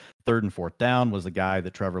situations. 3rd and 4th down was the guy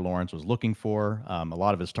that Trevor Lawrence was looking for. A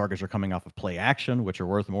lot of his targets are coming off of play action, which are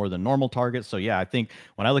worth more than normal targets. So yeah, I think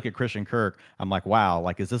when I look at Christian Kirk, I'm like, wow,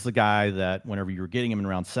 like, is this a guy that whenever you were getting him in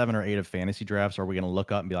round 7 or 8 of fantasy drafts, are we going to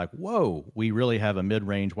look up and be like, whoa, we really have a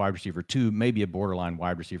mid-range wide receiver 2, maybe a borderline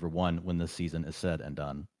wide receiver 1 when this season is said and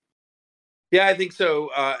done? Yeah, I think so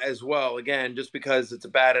as well. Again, just because it's a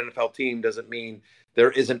bad NFL team doesn't mean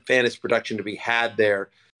there isn't fantasy production to be had there.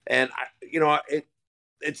 And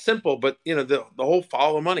it's simple, but the whole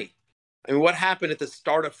follow money. I mean, what happened at the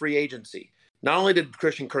start of free agency? Not only did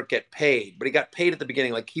Christian Kirk get paid, but he got paid at the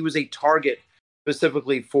beginning. Like, he was a target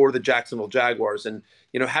specifically for the Jacksonville Jaguars. And,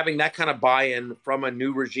 having that kind of buy-in from a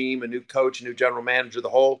new regime, a new coach, a new general manager, the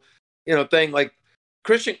whole, thing, like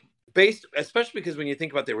Christian, especially because when you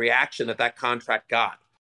think about the reaction that contract got,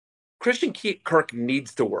 Christian Kirk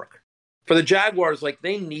needs to work. For the Jaguars, like,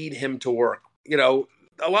 they need him to work.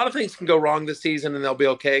 A lot of things can go wrong this season and they'll be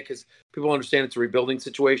okay because people understand it's a rebuilding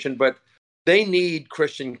situation, but they need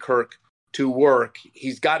Christian Kirk to work.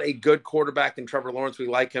 He's got a good quarterback in Trevor Lawrence. We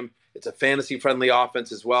like him. It's a fantasy-friendly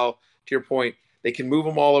offense as well. To your point, they can move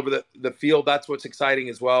him all over the field. That's what's exciting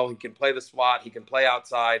as well. He can play the slot. He can play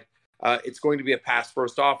outside. It's going to be a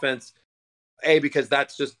pass-first offense, because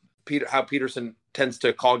that's just how Peterson tends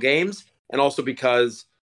to call games, and also because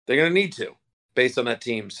they're going to need to, based on that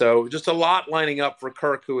team. So just a lot lining up for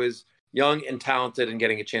Kirk, who is young and talented and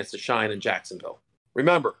getting a chance to shine in Jacksonville.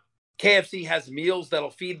 Remember, KFC has meals that'll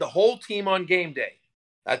feed the whole team on game day.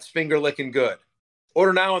 That's finger licking good.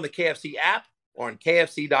 Order now on the KFC app or on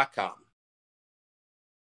KFC.com.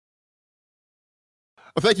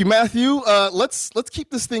 Well, thank you, Matthew. Let's keep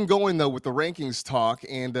this thing going though with the rankings talk,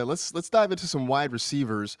 and let's dive into some wide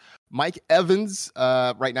receivers. Mike Evans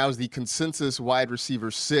right now is the consensus wide receiver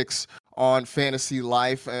 6 on Fantasy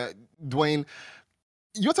Life. Dwayne,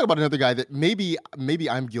 you want to talk about another guy that maybe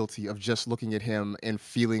I'm guilty of just looking at him and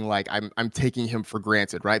feeling like I'm taking him for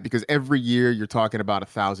granted, right? Because every year you're talking about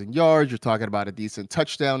 1,000 yards, you're talking about a decent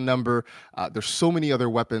touchdown number. There's so many other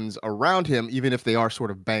weapons around him, even if they are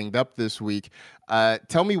sort of banged up this week.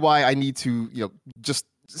 Tell me why I need to, just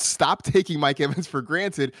stop taking Mike Evans for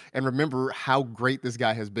granted and remember how great this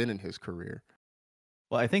guy has been in his career.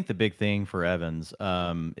 Well, I think the big thing for Evans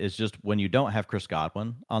is just when you don't have Chris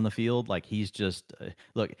Godwin on the field, like he's just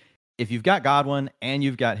look, if you've got Godwin and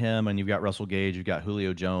you've got him and you've got Russell Gage, you've got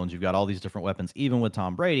Julio Jones, you've got all these different weapons, even with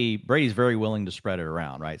Tom Brady, Brady's very willing to spread it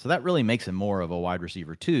around, right? So that really makes him more of a wide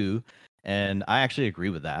receiver 2. And I actually agree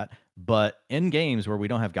with that. But in games where we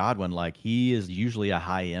don't have Godwin, like he is usually a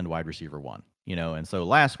high end wide receiver 1. And so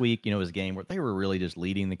last week, was a game where they were really just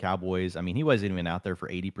leading the Cowboys. I mean, he wasn't even out there for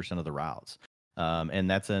 80% of the routes. And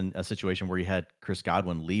that's in a situation where you had Chris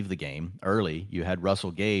Godwin leave the game early. You had Russell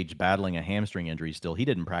Gage battling a hamstring injury still. He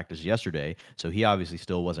didn't practice yesterday, so he obviously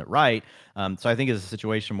still wasn't right. So I think it's a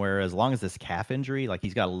situation where as long as this calf injury, like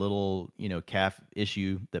he's got a little, calf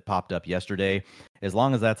issue that popped up yesterday, as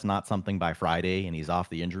long as that's not something by Friday and he's off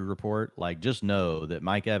the injury report, like just know that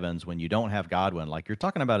Mike Evans, when you don't have Godwin, like you're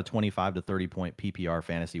talking about a 25 to 30 point PPR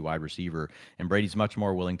fantasy wide receiver, and Brady's much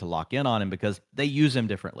more willing to lock in on him because they use him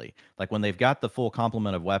differently. Like when they've got the full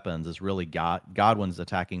complement of weapons, it's really Godwin's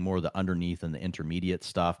attacking more of the underneath and the intermediate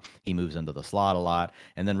stuff. He moves into the slot a lot.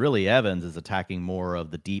 And then really Evans is attacking more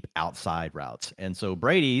of the deep outside routes. And so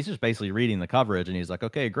Brady, he's just basically reading the coverage and he's like,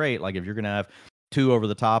 okay, great. Like if you're going to have 2 over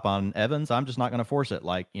the top on Evans, I'm just not going to force it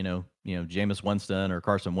like, Jameis Winston or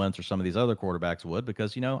Carson Wentz or some of these other quarterbacks would,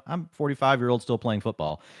 because, I'm 45-year-old still playing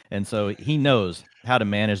football. And so he knows how to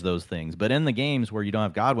manage those things. But in the games where you don't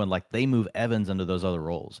have Godwin, like they move Evans into those other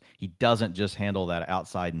roles. He doesn't just handle that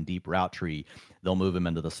outside and deep route tree. They'll move him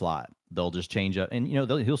into the slot. They'll just change up and,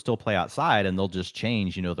 he'll still play outside and they'll just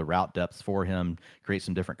change, the route depths for him, create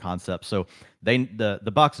some different concepts. So the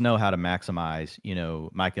Bucs know how to maximize,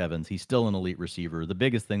 Mike Evans. He's still an elite receiver. The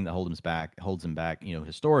biggest thing that holds him back,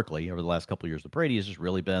 historically over the last couple of years with Brady has just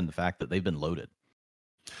really been the fact that they've been loaded.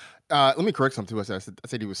 Let me correct something too. I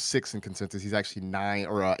said he was 6 in consensus. He's actually 9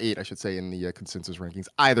 or 8, I should say, in the consensus rankings.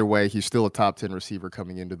 Either way, he's still a top 10 receiver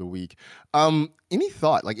coming into the week. Any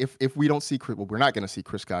thought, like if we don't see, we're not going to see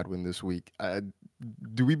Chris Godwin this week.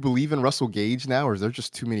 Do we believe in Russell Gage now, or is there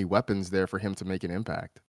just too many weapons there for him to make an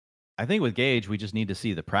impact? I think with Gage, we just need to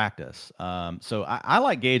see the practice. So I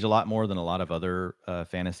like Gage a lot more than a lot of other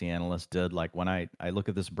fantasy analysts did. Like when I look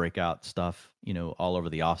at this breakout stuff, all over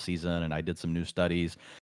the offseason, and I did some new studies.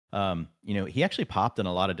 He actually popped in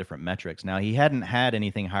a lot of different metrics. Now, he hadn't had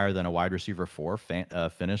anything higher than a wide receiver 4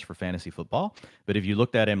 finish for fantasy football. But if you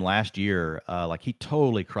looked at him last year, like he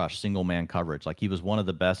totally crushed single man coverage. Like he was one of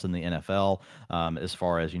the best in the NFL as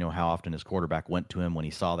far as, how often his quarterback went to him when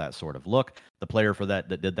he saw that sort of look. The player for that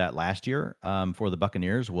did that last year for the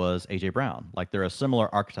Buccaneers was A.J. Brown. Like they're a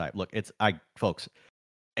similar archetype. Look, folks,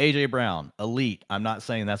 A.J. Brown, elite. I'm not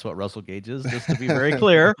saying that's what Russell Gage is, just to be very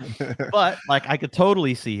clear. But like I could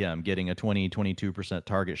totally see him getting a 22%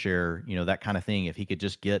 target share, that kind of thing, if he could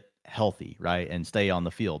just get healthy, right, and stay on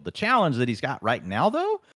the field. The challenge that he's got right now,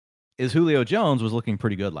 though, is Julio Jones was looking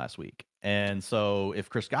pretty good last week. And so if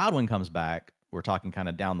Chris Godwin comes back, we're talking kind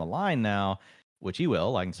of down the line now, which he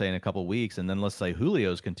will, I can say in a couple of weeks, and then let's say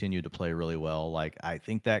Julio's continued to play really well, like I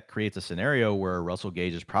think that creates a scenario where Russell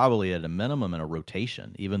Gage is probably at a minimum in a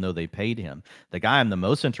rotation, even though they paid him. The guy I'm the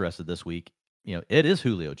most interested this week, it is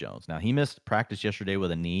Julio Jones. Now he missed practice yesterday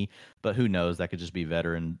with a knee, but who knows? That could just be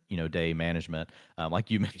veteran, day management.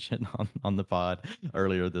 Like you mentioned on the pod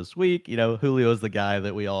earlier this week, Julio is the guy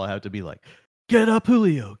that we all have to be like, get up,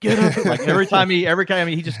 Julio, get up. Like every time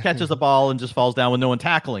he just catches the ball and just falls down with no one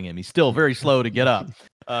tackling him. He's still very slow to get up.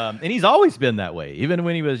 And he's always been that way, even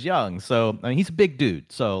when he was young. So, he's a big dude.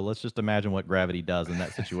 So let's just imagine what gravity does in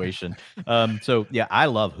that situation. So yeah, I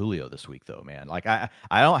love Julio this week though, man. Like I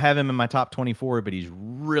don't have him in my top 24, but he's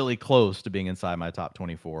really close to being inside my top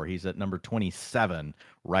 24. He's at number 27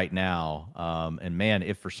 right now. And man,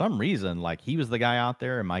 if for some reason, like he was the guy out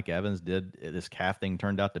there and Mike Evans did this calf thing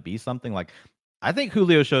turned out to be something, like I think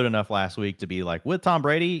Julio showed enough last week to be like with Tom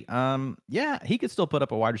Brady. Yeah, he could still put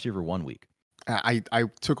up a wide receiver 1 week. I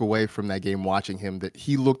took away from that game watching him that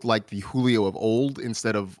he looked like the Julio of old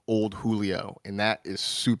instead of old Julio. And that is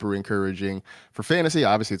super encouraging for fantasy.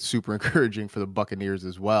 Obviously, it's super encouraging for the Buccaneers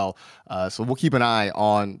as well. So we'll keep an eye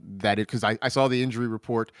on that because I saw the injury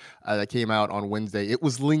report that came out on Wednesday. It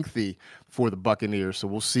was lengthy for the Buccaneers. So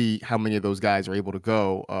we'll see how many of those guys are able to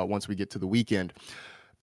go once we get to the weekend.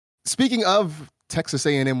 Speaking of Texas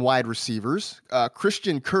A&M wide receivers,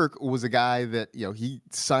 Christian Kirk was a guy that, he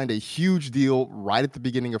signed a huge deal right at the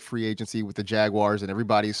beginning of free agency with the Jaguars, and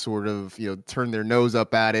everybody sort of, turned their nose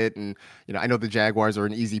up at it. And, I know the Jaguars are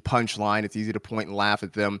an easy punchline. It's easy to point and laugh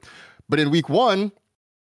at them. But in week 1,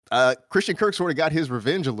 Christian Kirk sort of got his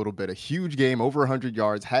revenge a little bit. A huge game, over 100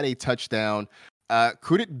 yards, had a touchdown.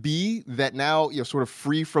 Could it be that now, sort of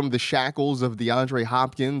free from the shackles of DeAndre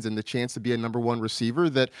Hopkins and the chance to be a number 1 receiver,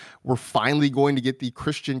 that we're finally going to get the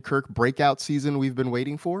Christian Kirk breakout season we've been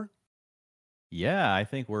waiting for? Yeah, I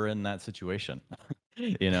think we're in that situation.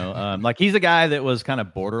 Like he's a guy that was kind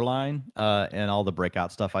of borderline in all the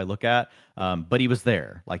breakout stuff I look at, but he was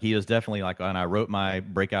there. Like he was definitely like when I wrote my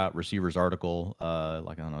breakout receivers article,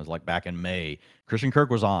 like I don't know, it was like back in May. Christian Kirk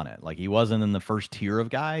was on it. Like he wasn't in the first tier of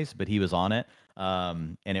guys, but he was on it.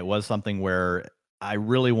 And it was something where I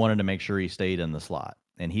really wanted to make sure he stayed in the slot.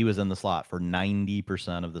 And he was in the slot for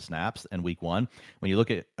 90% of the snaps in week 1. When you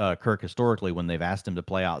look at Kirk historically, when they've asked him to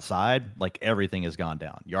play outside, like everything has gone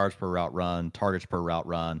down. Yards per route run, targets per route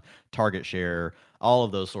run, target share, all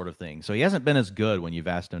of those sort of things. So he hasn't been as good when you've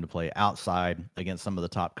asked him to play outside against some of the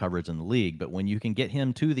top coverage in the league. But when you can get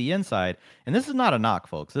him to the inside, and this is not a knock,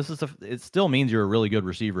 folks. It still means you're a really good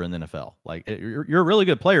receiver in the NFL. Like you're a really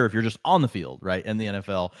good player if you're just on the field, right, in the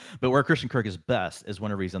NFL. But where Christian Kirk is best is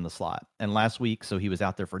whenever he's in the slot. And last week, so he was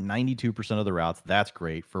out there for 92% of the routes. That's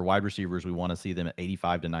great. For wide receivers, we want to see them at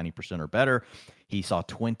 85 to 90% or better. He saw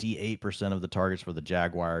 28% of the targets for the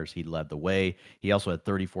Jaguars. He led the way. He also had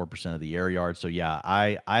 34% of the air yards. So yeah,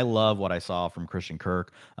 I love what I saw from Christian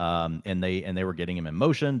Kirk. And they were getting him in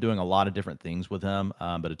motion, doing a lot of different things with him.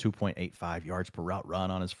 But a 2.85 yards per route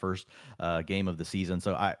run on his first game of the season.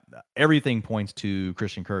 So everything points to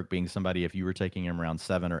Christian Kirk being somebody, if you were taking him around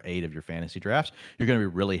 7 or 8 of your fantasy drafts, you're going to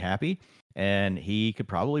be really happy. And he could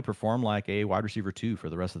probably perform like a wide receiver 2 for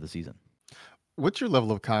the rest of the season. What's your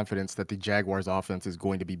level of confidence that the Jaguars offense is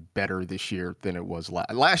going to be better this year than it was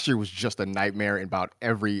last year? Was just a nightmare in about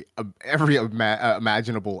every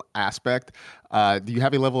imaginable aspect. Do you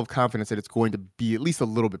have a level of confidence that it's going to be at least a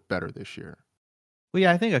little bit better this year? Well,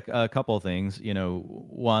 yeah, I think a couple of things.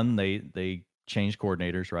 One, they changed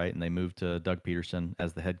coordinators, right, and they moved to Doug Peterson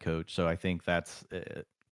as the head coach. So I think that's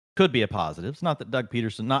could be a positive. It's not that Doug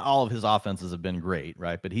Peterson, not all of his offenses have been great,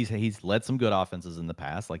 right? But he's led some good offenses in the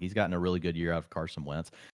past. Like he's gotten a really good year out of Carson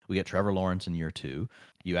Wentz. We get Trevor Lawrence in year 2.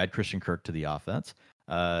 You add Christian Kirk to the offense.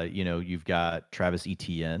 You've got Travis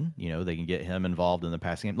Etienne. They can get him involved in the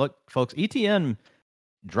passing game. Look, folks, Etienne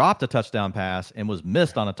dropped a touchdown pass and was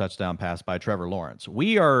missed on a touchdown pass by Trevor Lawrence.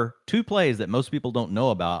 We are 2 plays that most people don't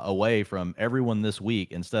know about away from everyone this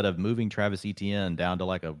week, instead of moving Travis Etienne down to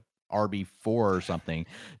like a RB4 or something,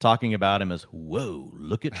 talking about him as, whoa,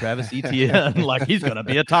 look at Travis Etienne, like he's going to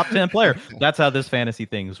be a top 10 player. That's how this fantasy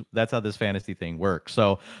thing works.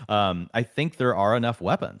 So I think there are enough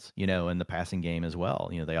weapons, in the passing game as well.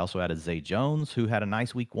 They also added Zay Jones, who had a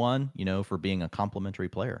nice week 1, for being a complimentary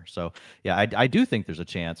player. So yeah, I do think there's a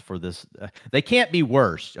chance for this. They can't be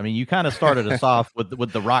worse. I mean, you kind of started us off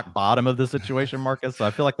with the rock bottom of the situation, Marcus. So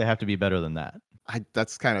I feel like they have to be better than that.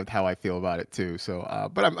 That's kind of how I feel about it too. So,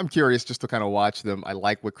 but I'm curious just to kind of watch them. I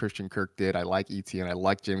like what Christian Kirk did. I like Etienne. I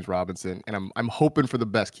like James Robinson, and I'm hoping for the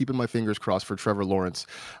best. Keeping my fingers crossed for Trevor Lawrence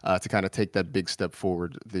to kind of take that big step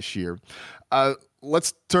forward this year.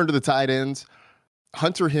 Let's turn to the tight ends.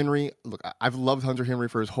 Hunter Henry, look, I've loved Hunter Henry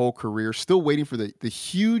for his whole career. Still waiting for the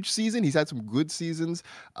huge season. He's had some good seasons.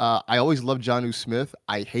 I always loved Jonnu Smith.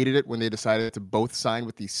 I hated it when they decided to both sign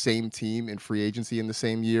with the same team in free agency in the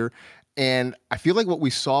same year. And I feel like what we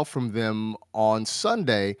saw from them on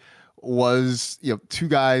Sunday was, two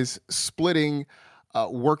guys splitting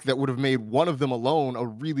work that would have made one of them alone a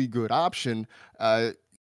really good option.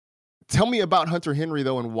 Tell me about Hunter Henry,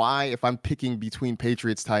 though, and why, if I'm picking between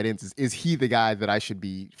Patriots tight ends, is he the guy that I should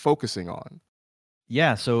be focusing on?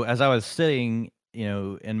 Yeah. So as I was sitting,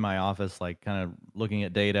 in my office, like kind of looking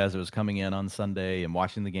at data as it was coming in on Sunday and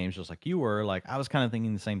watching the games, just like you were, like I was kind of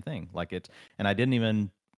thinking the same thing. And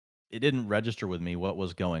it didn't register with me what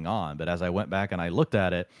was going on. But as I went back and I looked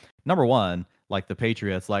at it, number one, like the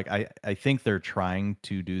Patriots, like I think they're trying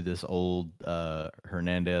to do this old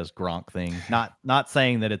Hernandez Gronk thing. Not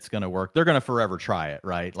saying that it's going to work. They're going to forever try it,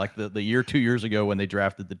 right? Like the year 2 years ago when they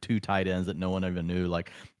drafted the two tight ends that no one even knew,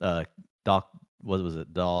 like Doc. What was it?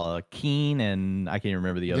 Keen and I can't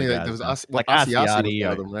remember the other guys. There was like Asiasi.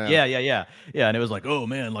 Yeah. And it was like, oh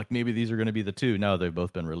man, like maybe these are going to be the two. No, they've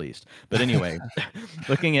both been released. But anyway,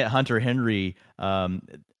 looking at Hunter Henry,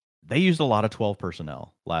 they used a lot of 12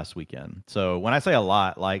 personnel last weekend. So when I say a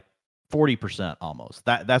lot, like 40% almost.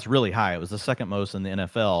 That's really high. It was the second most in the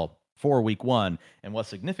NFL for week one. And what's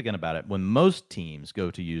significant about it, when most teams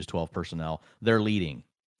go to use 12 personnel, they're leading,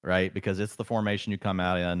 right? Because it's the formation you come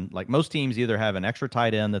out in. Like most teams either have an extra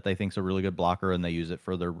tight end that they think is a really good blocker and they use it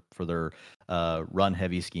for their run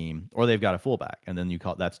heavy scheme, or they've got a fullback. And then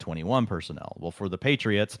that's 21 personnel. Well, for the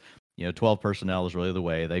Patriots, 12 personnel is really the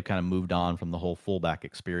way. They've kind of moved on from the whole fullback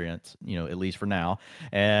experience, at least for now.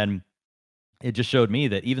 And it just showed me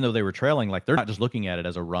that even though they were trailing, like they're not just looking at it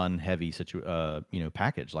as a run heavy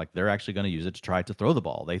package. Like they're actually going to use it to try to throw the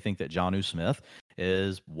ball. They think that Jonnu Smith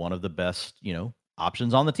is one of the best,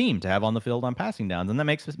 options on the team to have on the field on passing downs. And that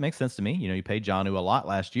makes sense to me. You paid Jonnu a lot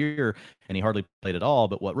last year and he hardly played at all.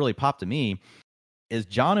 But what really popped to me is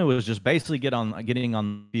Jonnu was just basically getting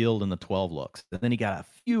on the field in the 12 looks. And then he got a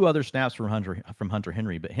few other snaps from Hunter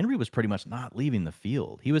Henry, but Henry was pretty much not leaving the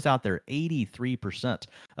field. He was out there 83%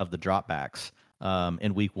 of the dropbacks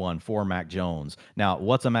in week one for Mac Jones. Now,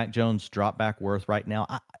 what's a Mac Jones dropback worth right now?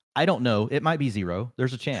 I don't know. It might be zero.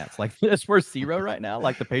 There's a chance. Like it's worth zero right now.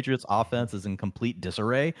 Like the Patriots offense is in complete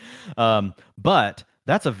disarray. But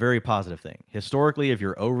that's a very positive thing. Historically, if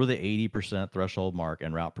you're over the 80% threshold mark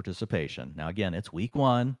in route participation, now again, it's week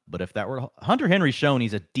one, but if that were Hunter Henry's shown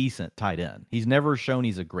he's a decent tight end. He's never shown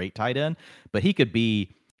he's a great tight end, but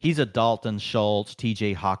he's a Dalton Schultz,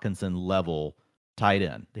 TJ Hawkinson level tight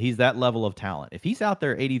end. He's that level of talent. If he's out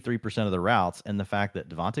there 83% of the routes, and the fact that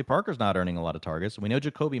Devontae Parker's not earning a lot of targets, we know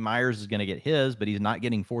Jacoby Myers is going to get his, but he's not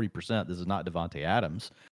getting 40%. This is not Devontae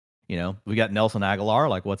Adams. We got Nelson Aguilar.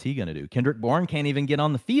 Like, what's he going to do? Kendrick Bourne can't even get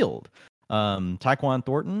on the field. Tyquan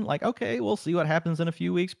Thornton, like, okay, we'll see what happens in a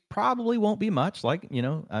few weeks. Probably won't be much. Like,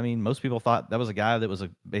 most people thought that was a guy that was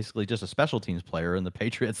basically just a special teams player, and the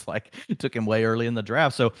Patriots took him way early in the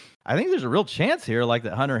draft. So I think there's a real chance here, like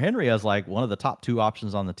that Hunter Henry has one of the top two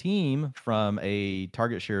options on the team from a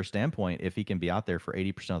target share standpoint, if he can be out there for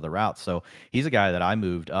 80% of the routes. So he's a guy that I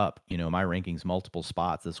moved up, my rankings multiple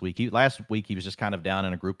spots this week. Last week he was just kind of down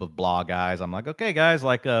in a group of blah guys. I'm like, okay, guys,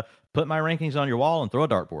 put my rankings on your wall and throw a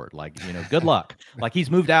dartboard. Good luck. He's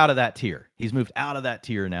moved out of that tier. He's moved out of that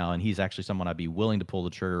tier now, and he's actually someone I'd be willing to pull the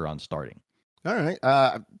trigger on starting. All right.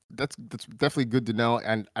 That's definitely good to know.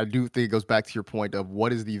 And I do think it goes back to your point of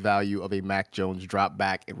what is the value of a Mac Jones drop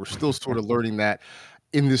back. And we're still sort of learning that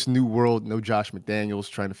in this new world. No Josh McDaniels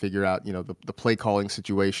trying to figure out, the play calling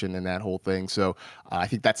situation and that whole thing. So I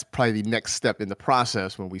think that's probably the next step in the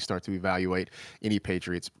process when we start to evaluate any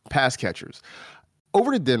Patriots pass catchers.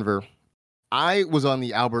 Over to Denver, I was on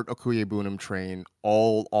the Albert Okwuegbunam train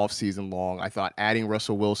all offseason long. I thought adding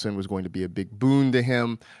Russell Wilson was going to be a big boon to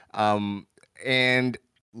him. And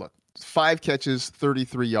look, 5 catches,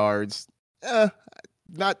 33 yards,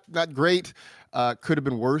 not great. Could have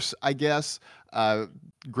been worse, I guess.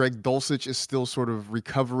 Greg Dulcich is still sort of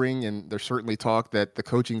recovering, and there's certainly talk that the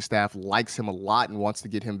coaching staff likes him a lot and wants to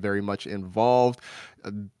get him very much involved.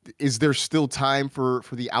 Is there still time for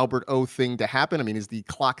the Albert O thing to happen? I mean, is the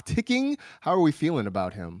clock ticking? How are we feeling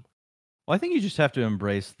about him? Well, I think you just have to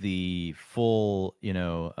embrace the full,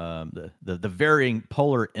 the varying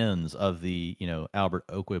polar ends of the, Albert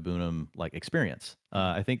Okwuegbunam experience.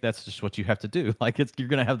 I think that's just what you have to do. You're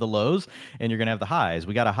going to have the lows and you're going to have the highs.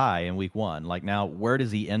 We got a high in week one. Now, where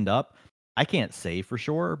does he end up? I can't say for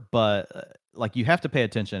sure, but you have to pay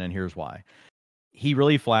attention, and here's why. he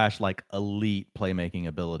really flashed like elite playmaking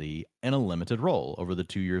ability in a limited role over the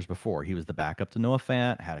 2 years before. He was the backup to Noah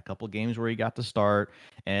Fant, had a couple games where he got to start,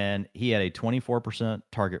 and he had a 24%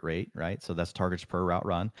 target rate, right? So that's targets per route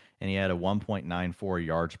run, and he had a 1.94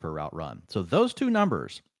 yards per route run. So those two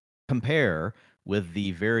numbers compare with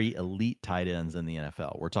the very elite tight ends in the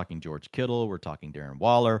NFL. We're talking George Kittle, we're talking Darren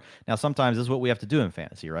Waller. Now, sometimes this is what we have to do in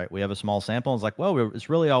fantasy, right? We have a small sample. And it's like, well, it's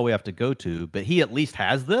really all we have to go to, but he at least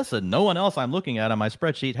has this, and no one else I'm looking at on my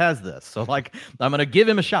spreadsheet has this. So, like, I'm going to give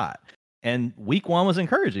him a shot. And week one was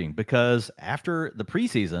encouraging because after the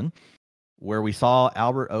preseason, where we saw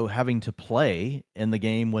Albert O having to play in the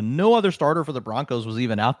game when no other starter for the Broncos was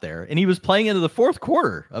even out there. And he was playing into the fourth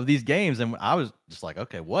quarter of these games. And I was just like,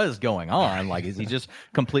 okay, what is going on? Like, is he just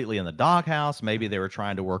completely in the doghouse? Maybe they were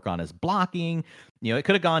trying to work on his blocking. You know, it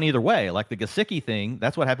could have gone either way. Like the Gesicki thing,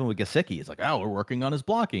 that's what happened with Gesicki. It's like, oh, we're working on his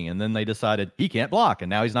blocking. And then they decided he can't block, and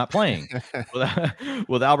now he's not playing.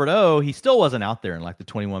 With Albert O, he still wasn't out there in like the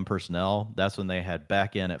 21 personnel. That's when they had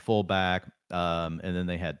Beck in at fullback. And then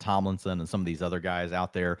they had Tomlinson and some of these other guys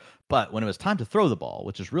out there. But when it was time to throw the ball,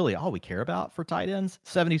 which is really all we care about for tight ends,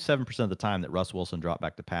 77% of the time that Russ Wilson dropped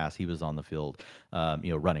back to pass, he was on the field,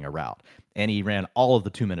 running a route. And he ran all of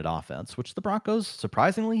the 2-minute offense, which the Broncos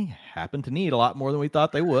surprisingly happened to need a lot more than we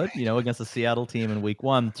thought they would, against the Seattle team in week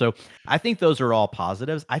one. So I think those are all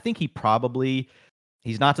positives. I think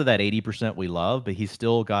he's not to that 80% we love, but he's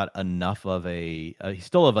still got enough of he's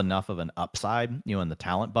still have enough of an upside, in the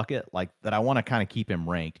talent bucket, like that I want to kind of keep him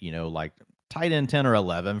ranked, like tight end 10 or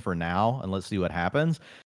 11 for now, and let's see what happens.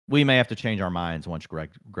 We may have to change our minds once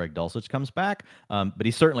Greg Dulcich comes back, but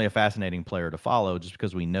he's certainly a fascinating player to follow just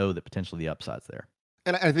because we know that potentially the upside's there.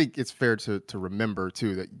 And I think it's fair to remember,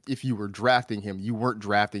 too, that if you were drafting him, you weren't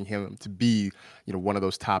drafting him to be, one of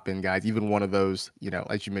those top end guys, even one of those,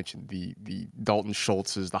 as you mentioned, the Dalton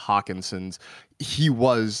Schultzes, the Hawkinsons. He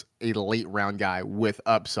was a late round guy with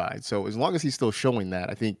upside. So as long as he's still showing that,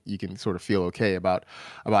 I think you can sort of feel okay about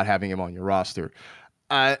having him on your roster.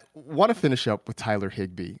 I want to finish up with Tyler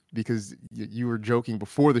Higbee because you were joking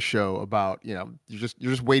before the show about, you're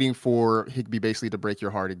just waiting for Higbee basically to break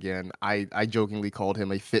your heart again. I jokingly called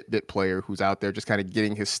him a Fitbit player who's out there just kind of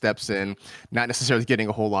getting his steps in, not necessarily getting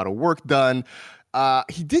a whole lot of work done.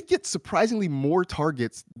 He did get surprisingly more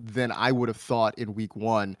targets than I would have thought in week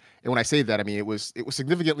one. And when I say that, I mean, it was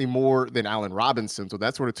significantly more than Allen Robinson. So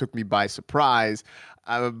that sort of took me by surprise.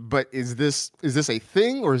 But is this a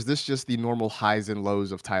thing, or is this just the normal highs and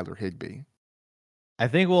lows of Tyler Higbee? I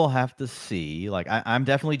think we'll have to see. Like, I'm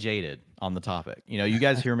definitely jaded on the topic. You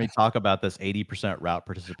guys hear me talk about this 80% route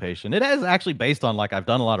participation. It is actually based on, like, I've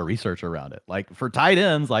done a lot of research around it. Like, for tight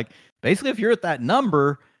ends, like, basically if you're at that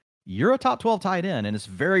number, you're a top 12 tight end, and it's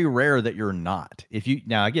very rare that you're not.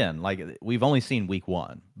 Now, again, like, we've only seen week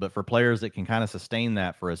one, but for players that can kind of sustain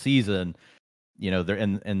that for a season,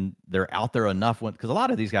 they're out there enough because a lot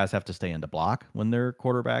of these guys have to stay into block when their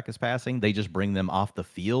quarterback is passing. They just bring them off the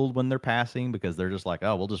field when they're passing because they're just like,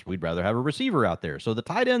 oh, we'd rather have a receiver out there. So the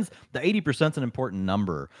tight ends, the 80% is an important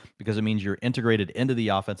number because it means you're integrated into the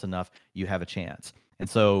offense enough, you have a chance. And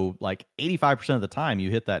so, like, 85% of the time you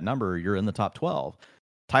hit that number, you're in the top 12.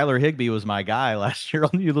 Tyler Higbee was my guy last year on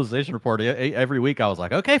the utilization report. Every week I was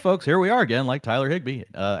like, okay, folks, here we are again, like Tyler Higbee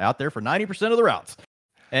out there for 90% of the routes.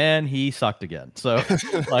 And he sucked again. So,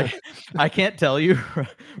 like, I can't tell you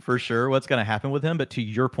for sure what's going to happen with him. But to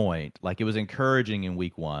your point, like, it was encouraging in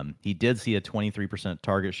week one. He did see a 23%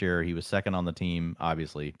 target share. He was second on the team,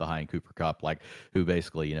 obviously, behind Cooper Kupp, like, who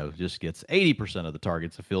basically, just gets 80% of the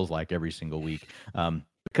targets, it feels like, every single week.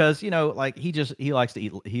 Because, like, he likes to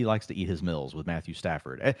eat his meals with Matthew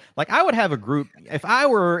Stafford. Like, I would have a group, if I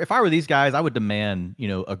were these guys, I would demand,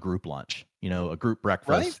 a group lunch, a group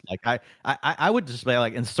breakfast. Right? Like, I would just be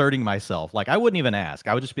like inserting myself. Like, I wouldn't even ask.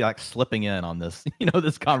 I would just be like slipping in on this,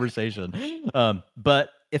 this conversation.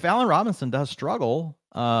 But if Allen Robinson does struggle,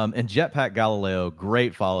 and Jetpack Galileo,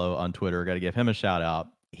 great follow on Twitter, got to give him a shout out.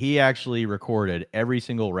 He actually recorded every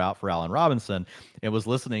single route for Allen Robinson and was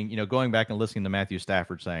listening, going back and listening to Matthew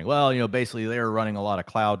Stafford saying, well, basically they were running a lot of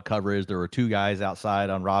cloud coverage. There were two guys outside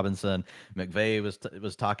on Robinson. McVay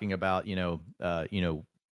was talking about,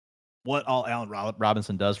 what all Allen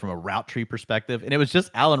Robinson does from a route tree perspective. And it was just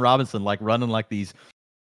Allen Robinson, like, running like these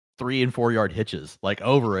 3 and 4 yard hitches, like,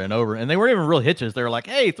 over and over. And they weren't even real hitches. They were like,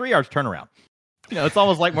 hey, 3 yards turnaround. It's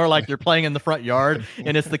almost like more like you're playing in the front yard,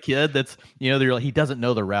 and it's the kid that's, he doesn't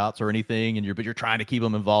know the routes or anything, but you're trying to keep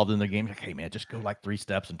him involved in the game. Like, hey man, just go like 3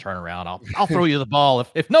 steps and turn around. I'll throw you the ball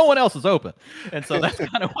if no one else is open. And so that's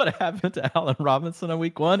kind of what happened to Allen Robinson in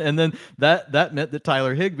week 1. And then that meant that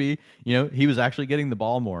Tyler Higbee, he was actually getting the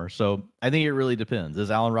ball more. So I think it really depends.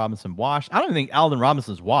 Is Allen Robinson washed? I don't even think Allen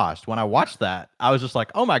Robinson's washed. When I watched that, I was just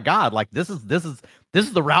like, oh my God, like this is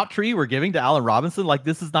the route tree we're giving to Allen Robinson. Like,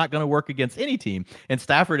 this is not going to work against any team. And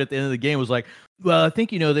Stafford at the end of the game was like, well, I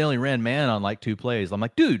think, they only ran man on like 2 plays. I'm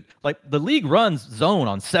like, dude, like the league runs zone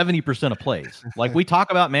on 70% of plays. Like, we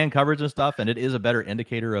talk about man coverage and stuff, and it is a better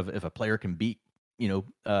indicator of if a player can beat,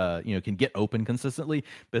 can get open consistently.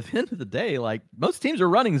 But at the end of the day, like, most teams are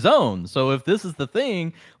running zone. So if this is the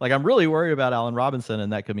thing, like, I'm really worried about Allen Robinson,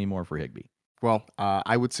 and that could mean more for Higbee. Well,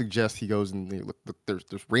 I would suggest he goes and look. There's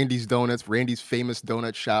Randy's Donuts, Randy's famous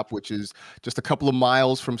donut shop, which is just a couple of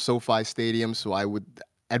miles from SoFi Stadium. So I would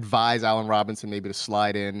advise Allen Robinson maybe to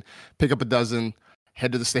slide in, pick up a dozen,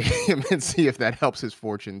 head to the stadium, and see if that helps his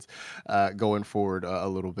fortunes going forward a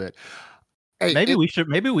little bit. Hey, maybe we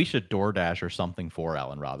should DoorDash or something for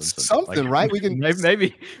Allen Robinson. Something, like, right? We can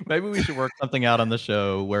maybe we should work something out on the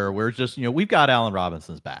show where we're just, we've got Allen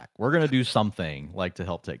Robinson's back. We're gonna do something like to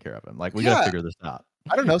help take care of him. Like, we gotta figure this out.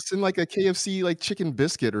 I don't know, send like a KFC like chicken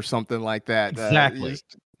biscuit or something like that. Exactly.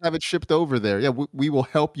 Have it shipped over there. Yeah, we will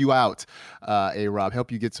help you out, A-Rob.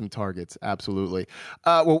 Help you get some targets. Absolutely.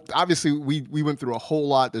 Well, obviously, we went through a whole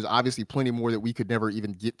lot. There's obviously plenty more that we could never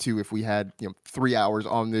even get to if we had 3 hours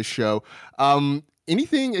on this show.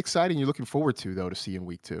 Anything exciting you're looking forward to, though, to see in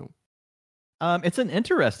week 2? It's an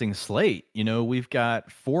interesting slate. We've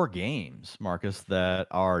got 4 games, Marcus, that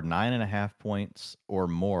are 9.5 points or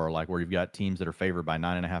more, like where you've got teams that are favored by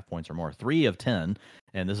 9.5 points or more. 3 of 10,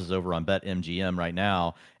 and this is over on BetMGM right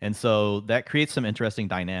now. And so that creates some interesting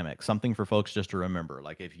dynamics, something for folks just to remember.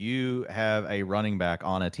 Like, if you have a running back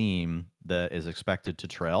on a team that is expected to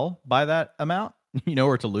trail by that amount,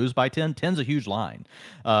 or to lose by 10, 10's a huge line.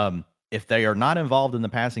 If they are not involved in the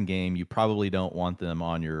passing game, you probably don't want them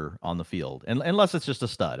on the field, and unless it's just a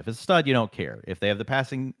stud. If it's a stud, you don't care. If they have the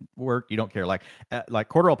passing work, you don't care. Like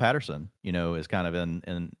Cordarrelle Patterson, is kind of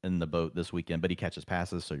in the boat this weekend, but he catches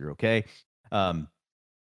passes, so you're okay.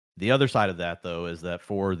 The other side of that, though, is that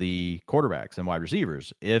for the quarterbacks and wide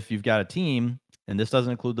receivers, if you've got a team, and this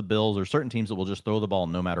doesn't include the Bills or certain teams that will just throw the ball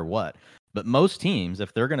no matter what. But most teams,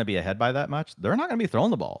 if they're going to be ahead by that much, they're not going to be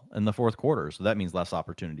throwing the ball in the fourth quarter. So that means less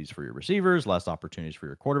opportunities for your receivers, less opportunities for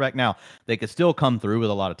your quarterback. Now, they could still come through with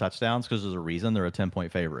a lot of touchdowns because there's a reason they're a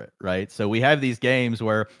 10-point favorite, right? So we have these games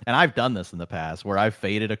where, and I've done this in the past, where I've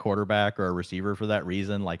faded a quarterback or a receiver for that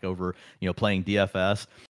reason, like over, playing DFS.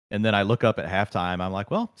 And then I look up at halftime. I'm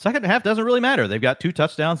like, well, second half doesn't really matter. They've got 2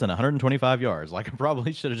 touchdowns and 125 yards. Like, I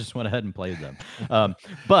probably should have just went ahead and played them.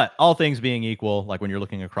 But all things being equal, like when you're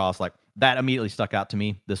looking across, like that immediately stuck out to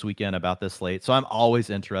me this weekend about this slate. So I'm always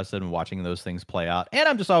interested in watching those things play out. And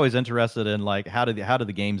I'm just always interested in like how do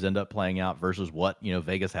the games end up playing out versus what,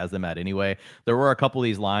 Vegas has them at anyway. There were a couple of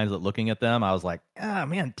these lines that looking at them, I was like,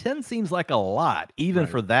 man, 10 seems like a lot, even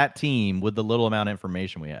for that team with the little amount of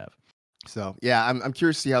information we have. So, yeah, I'm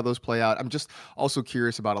curious to see how those play out. I'm just also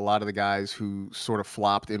curious about a lot of the guys who sort of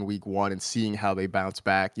flopped in week 1 and seeing how they bounce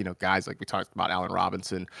back. Guys like we talked about Allen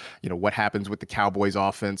Robinson, what happens with the Cowboys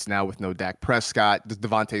offense now with no Dak Prescott. Does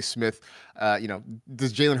Devontae Smith,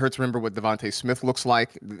 does Jalen Hurts remember what Devontae Smith looks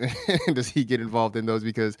like? Does he get involved in those?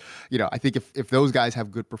 Because, I think if those guys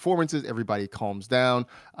have good performances, everybody calms down.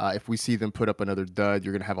 If we see them put up another dud,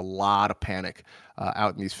 you're going to have a lot of panic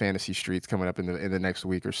out in these fantasy streets coming up in the next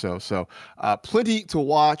week or so. So plenty to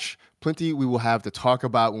watch, plenty we will have to talk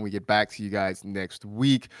about when we get back to you guys next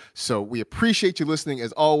week. So we appreciate you listening.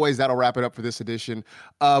 As always, that'll wrap it up for this edition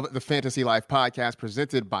of the Fantasy Life Podcast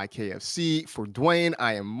presented by KFC. For Dwayne,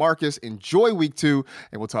 I am Marcus. Enjoy week 2,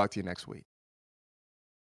 and we'll talk to you next week.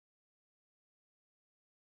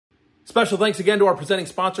 Special thanks again to our presenting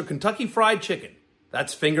sponsor, Kentucky Fried Chicken.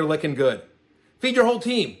 That's finger licking good. Feed your whole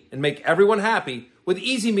team and make everyone happy with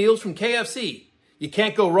easy meals from KFC. You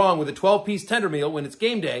can't go wrong with a 12-piece tender meal when it's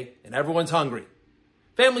game day and everyone's hungry.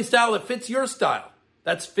 Family style that fits your style.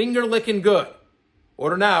 That's finger licking good.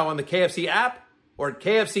 Order now on the KFC app or at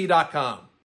KFC.com.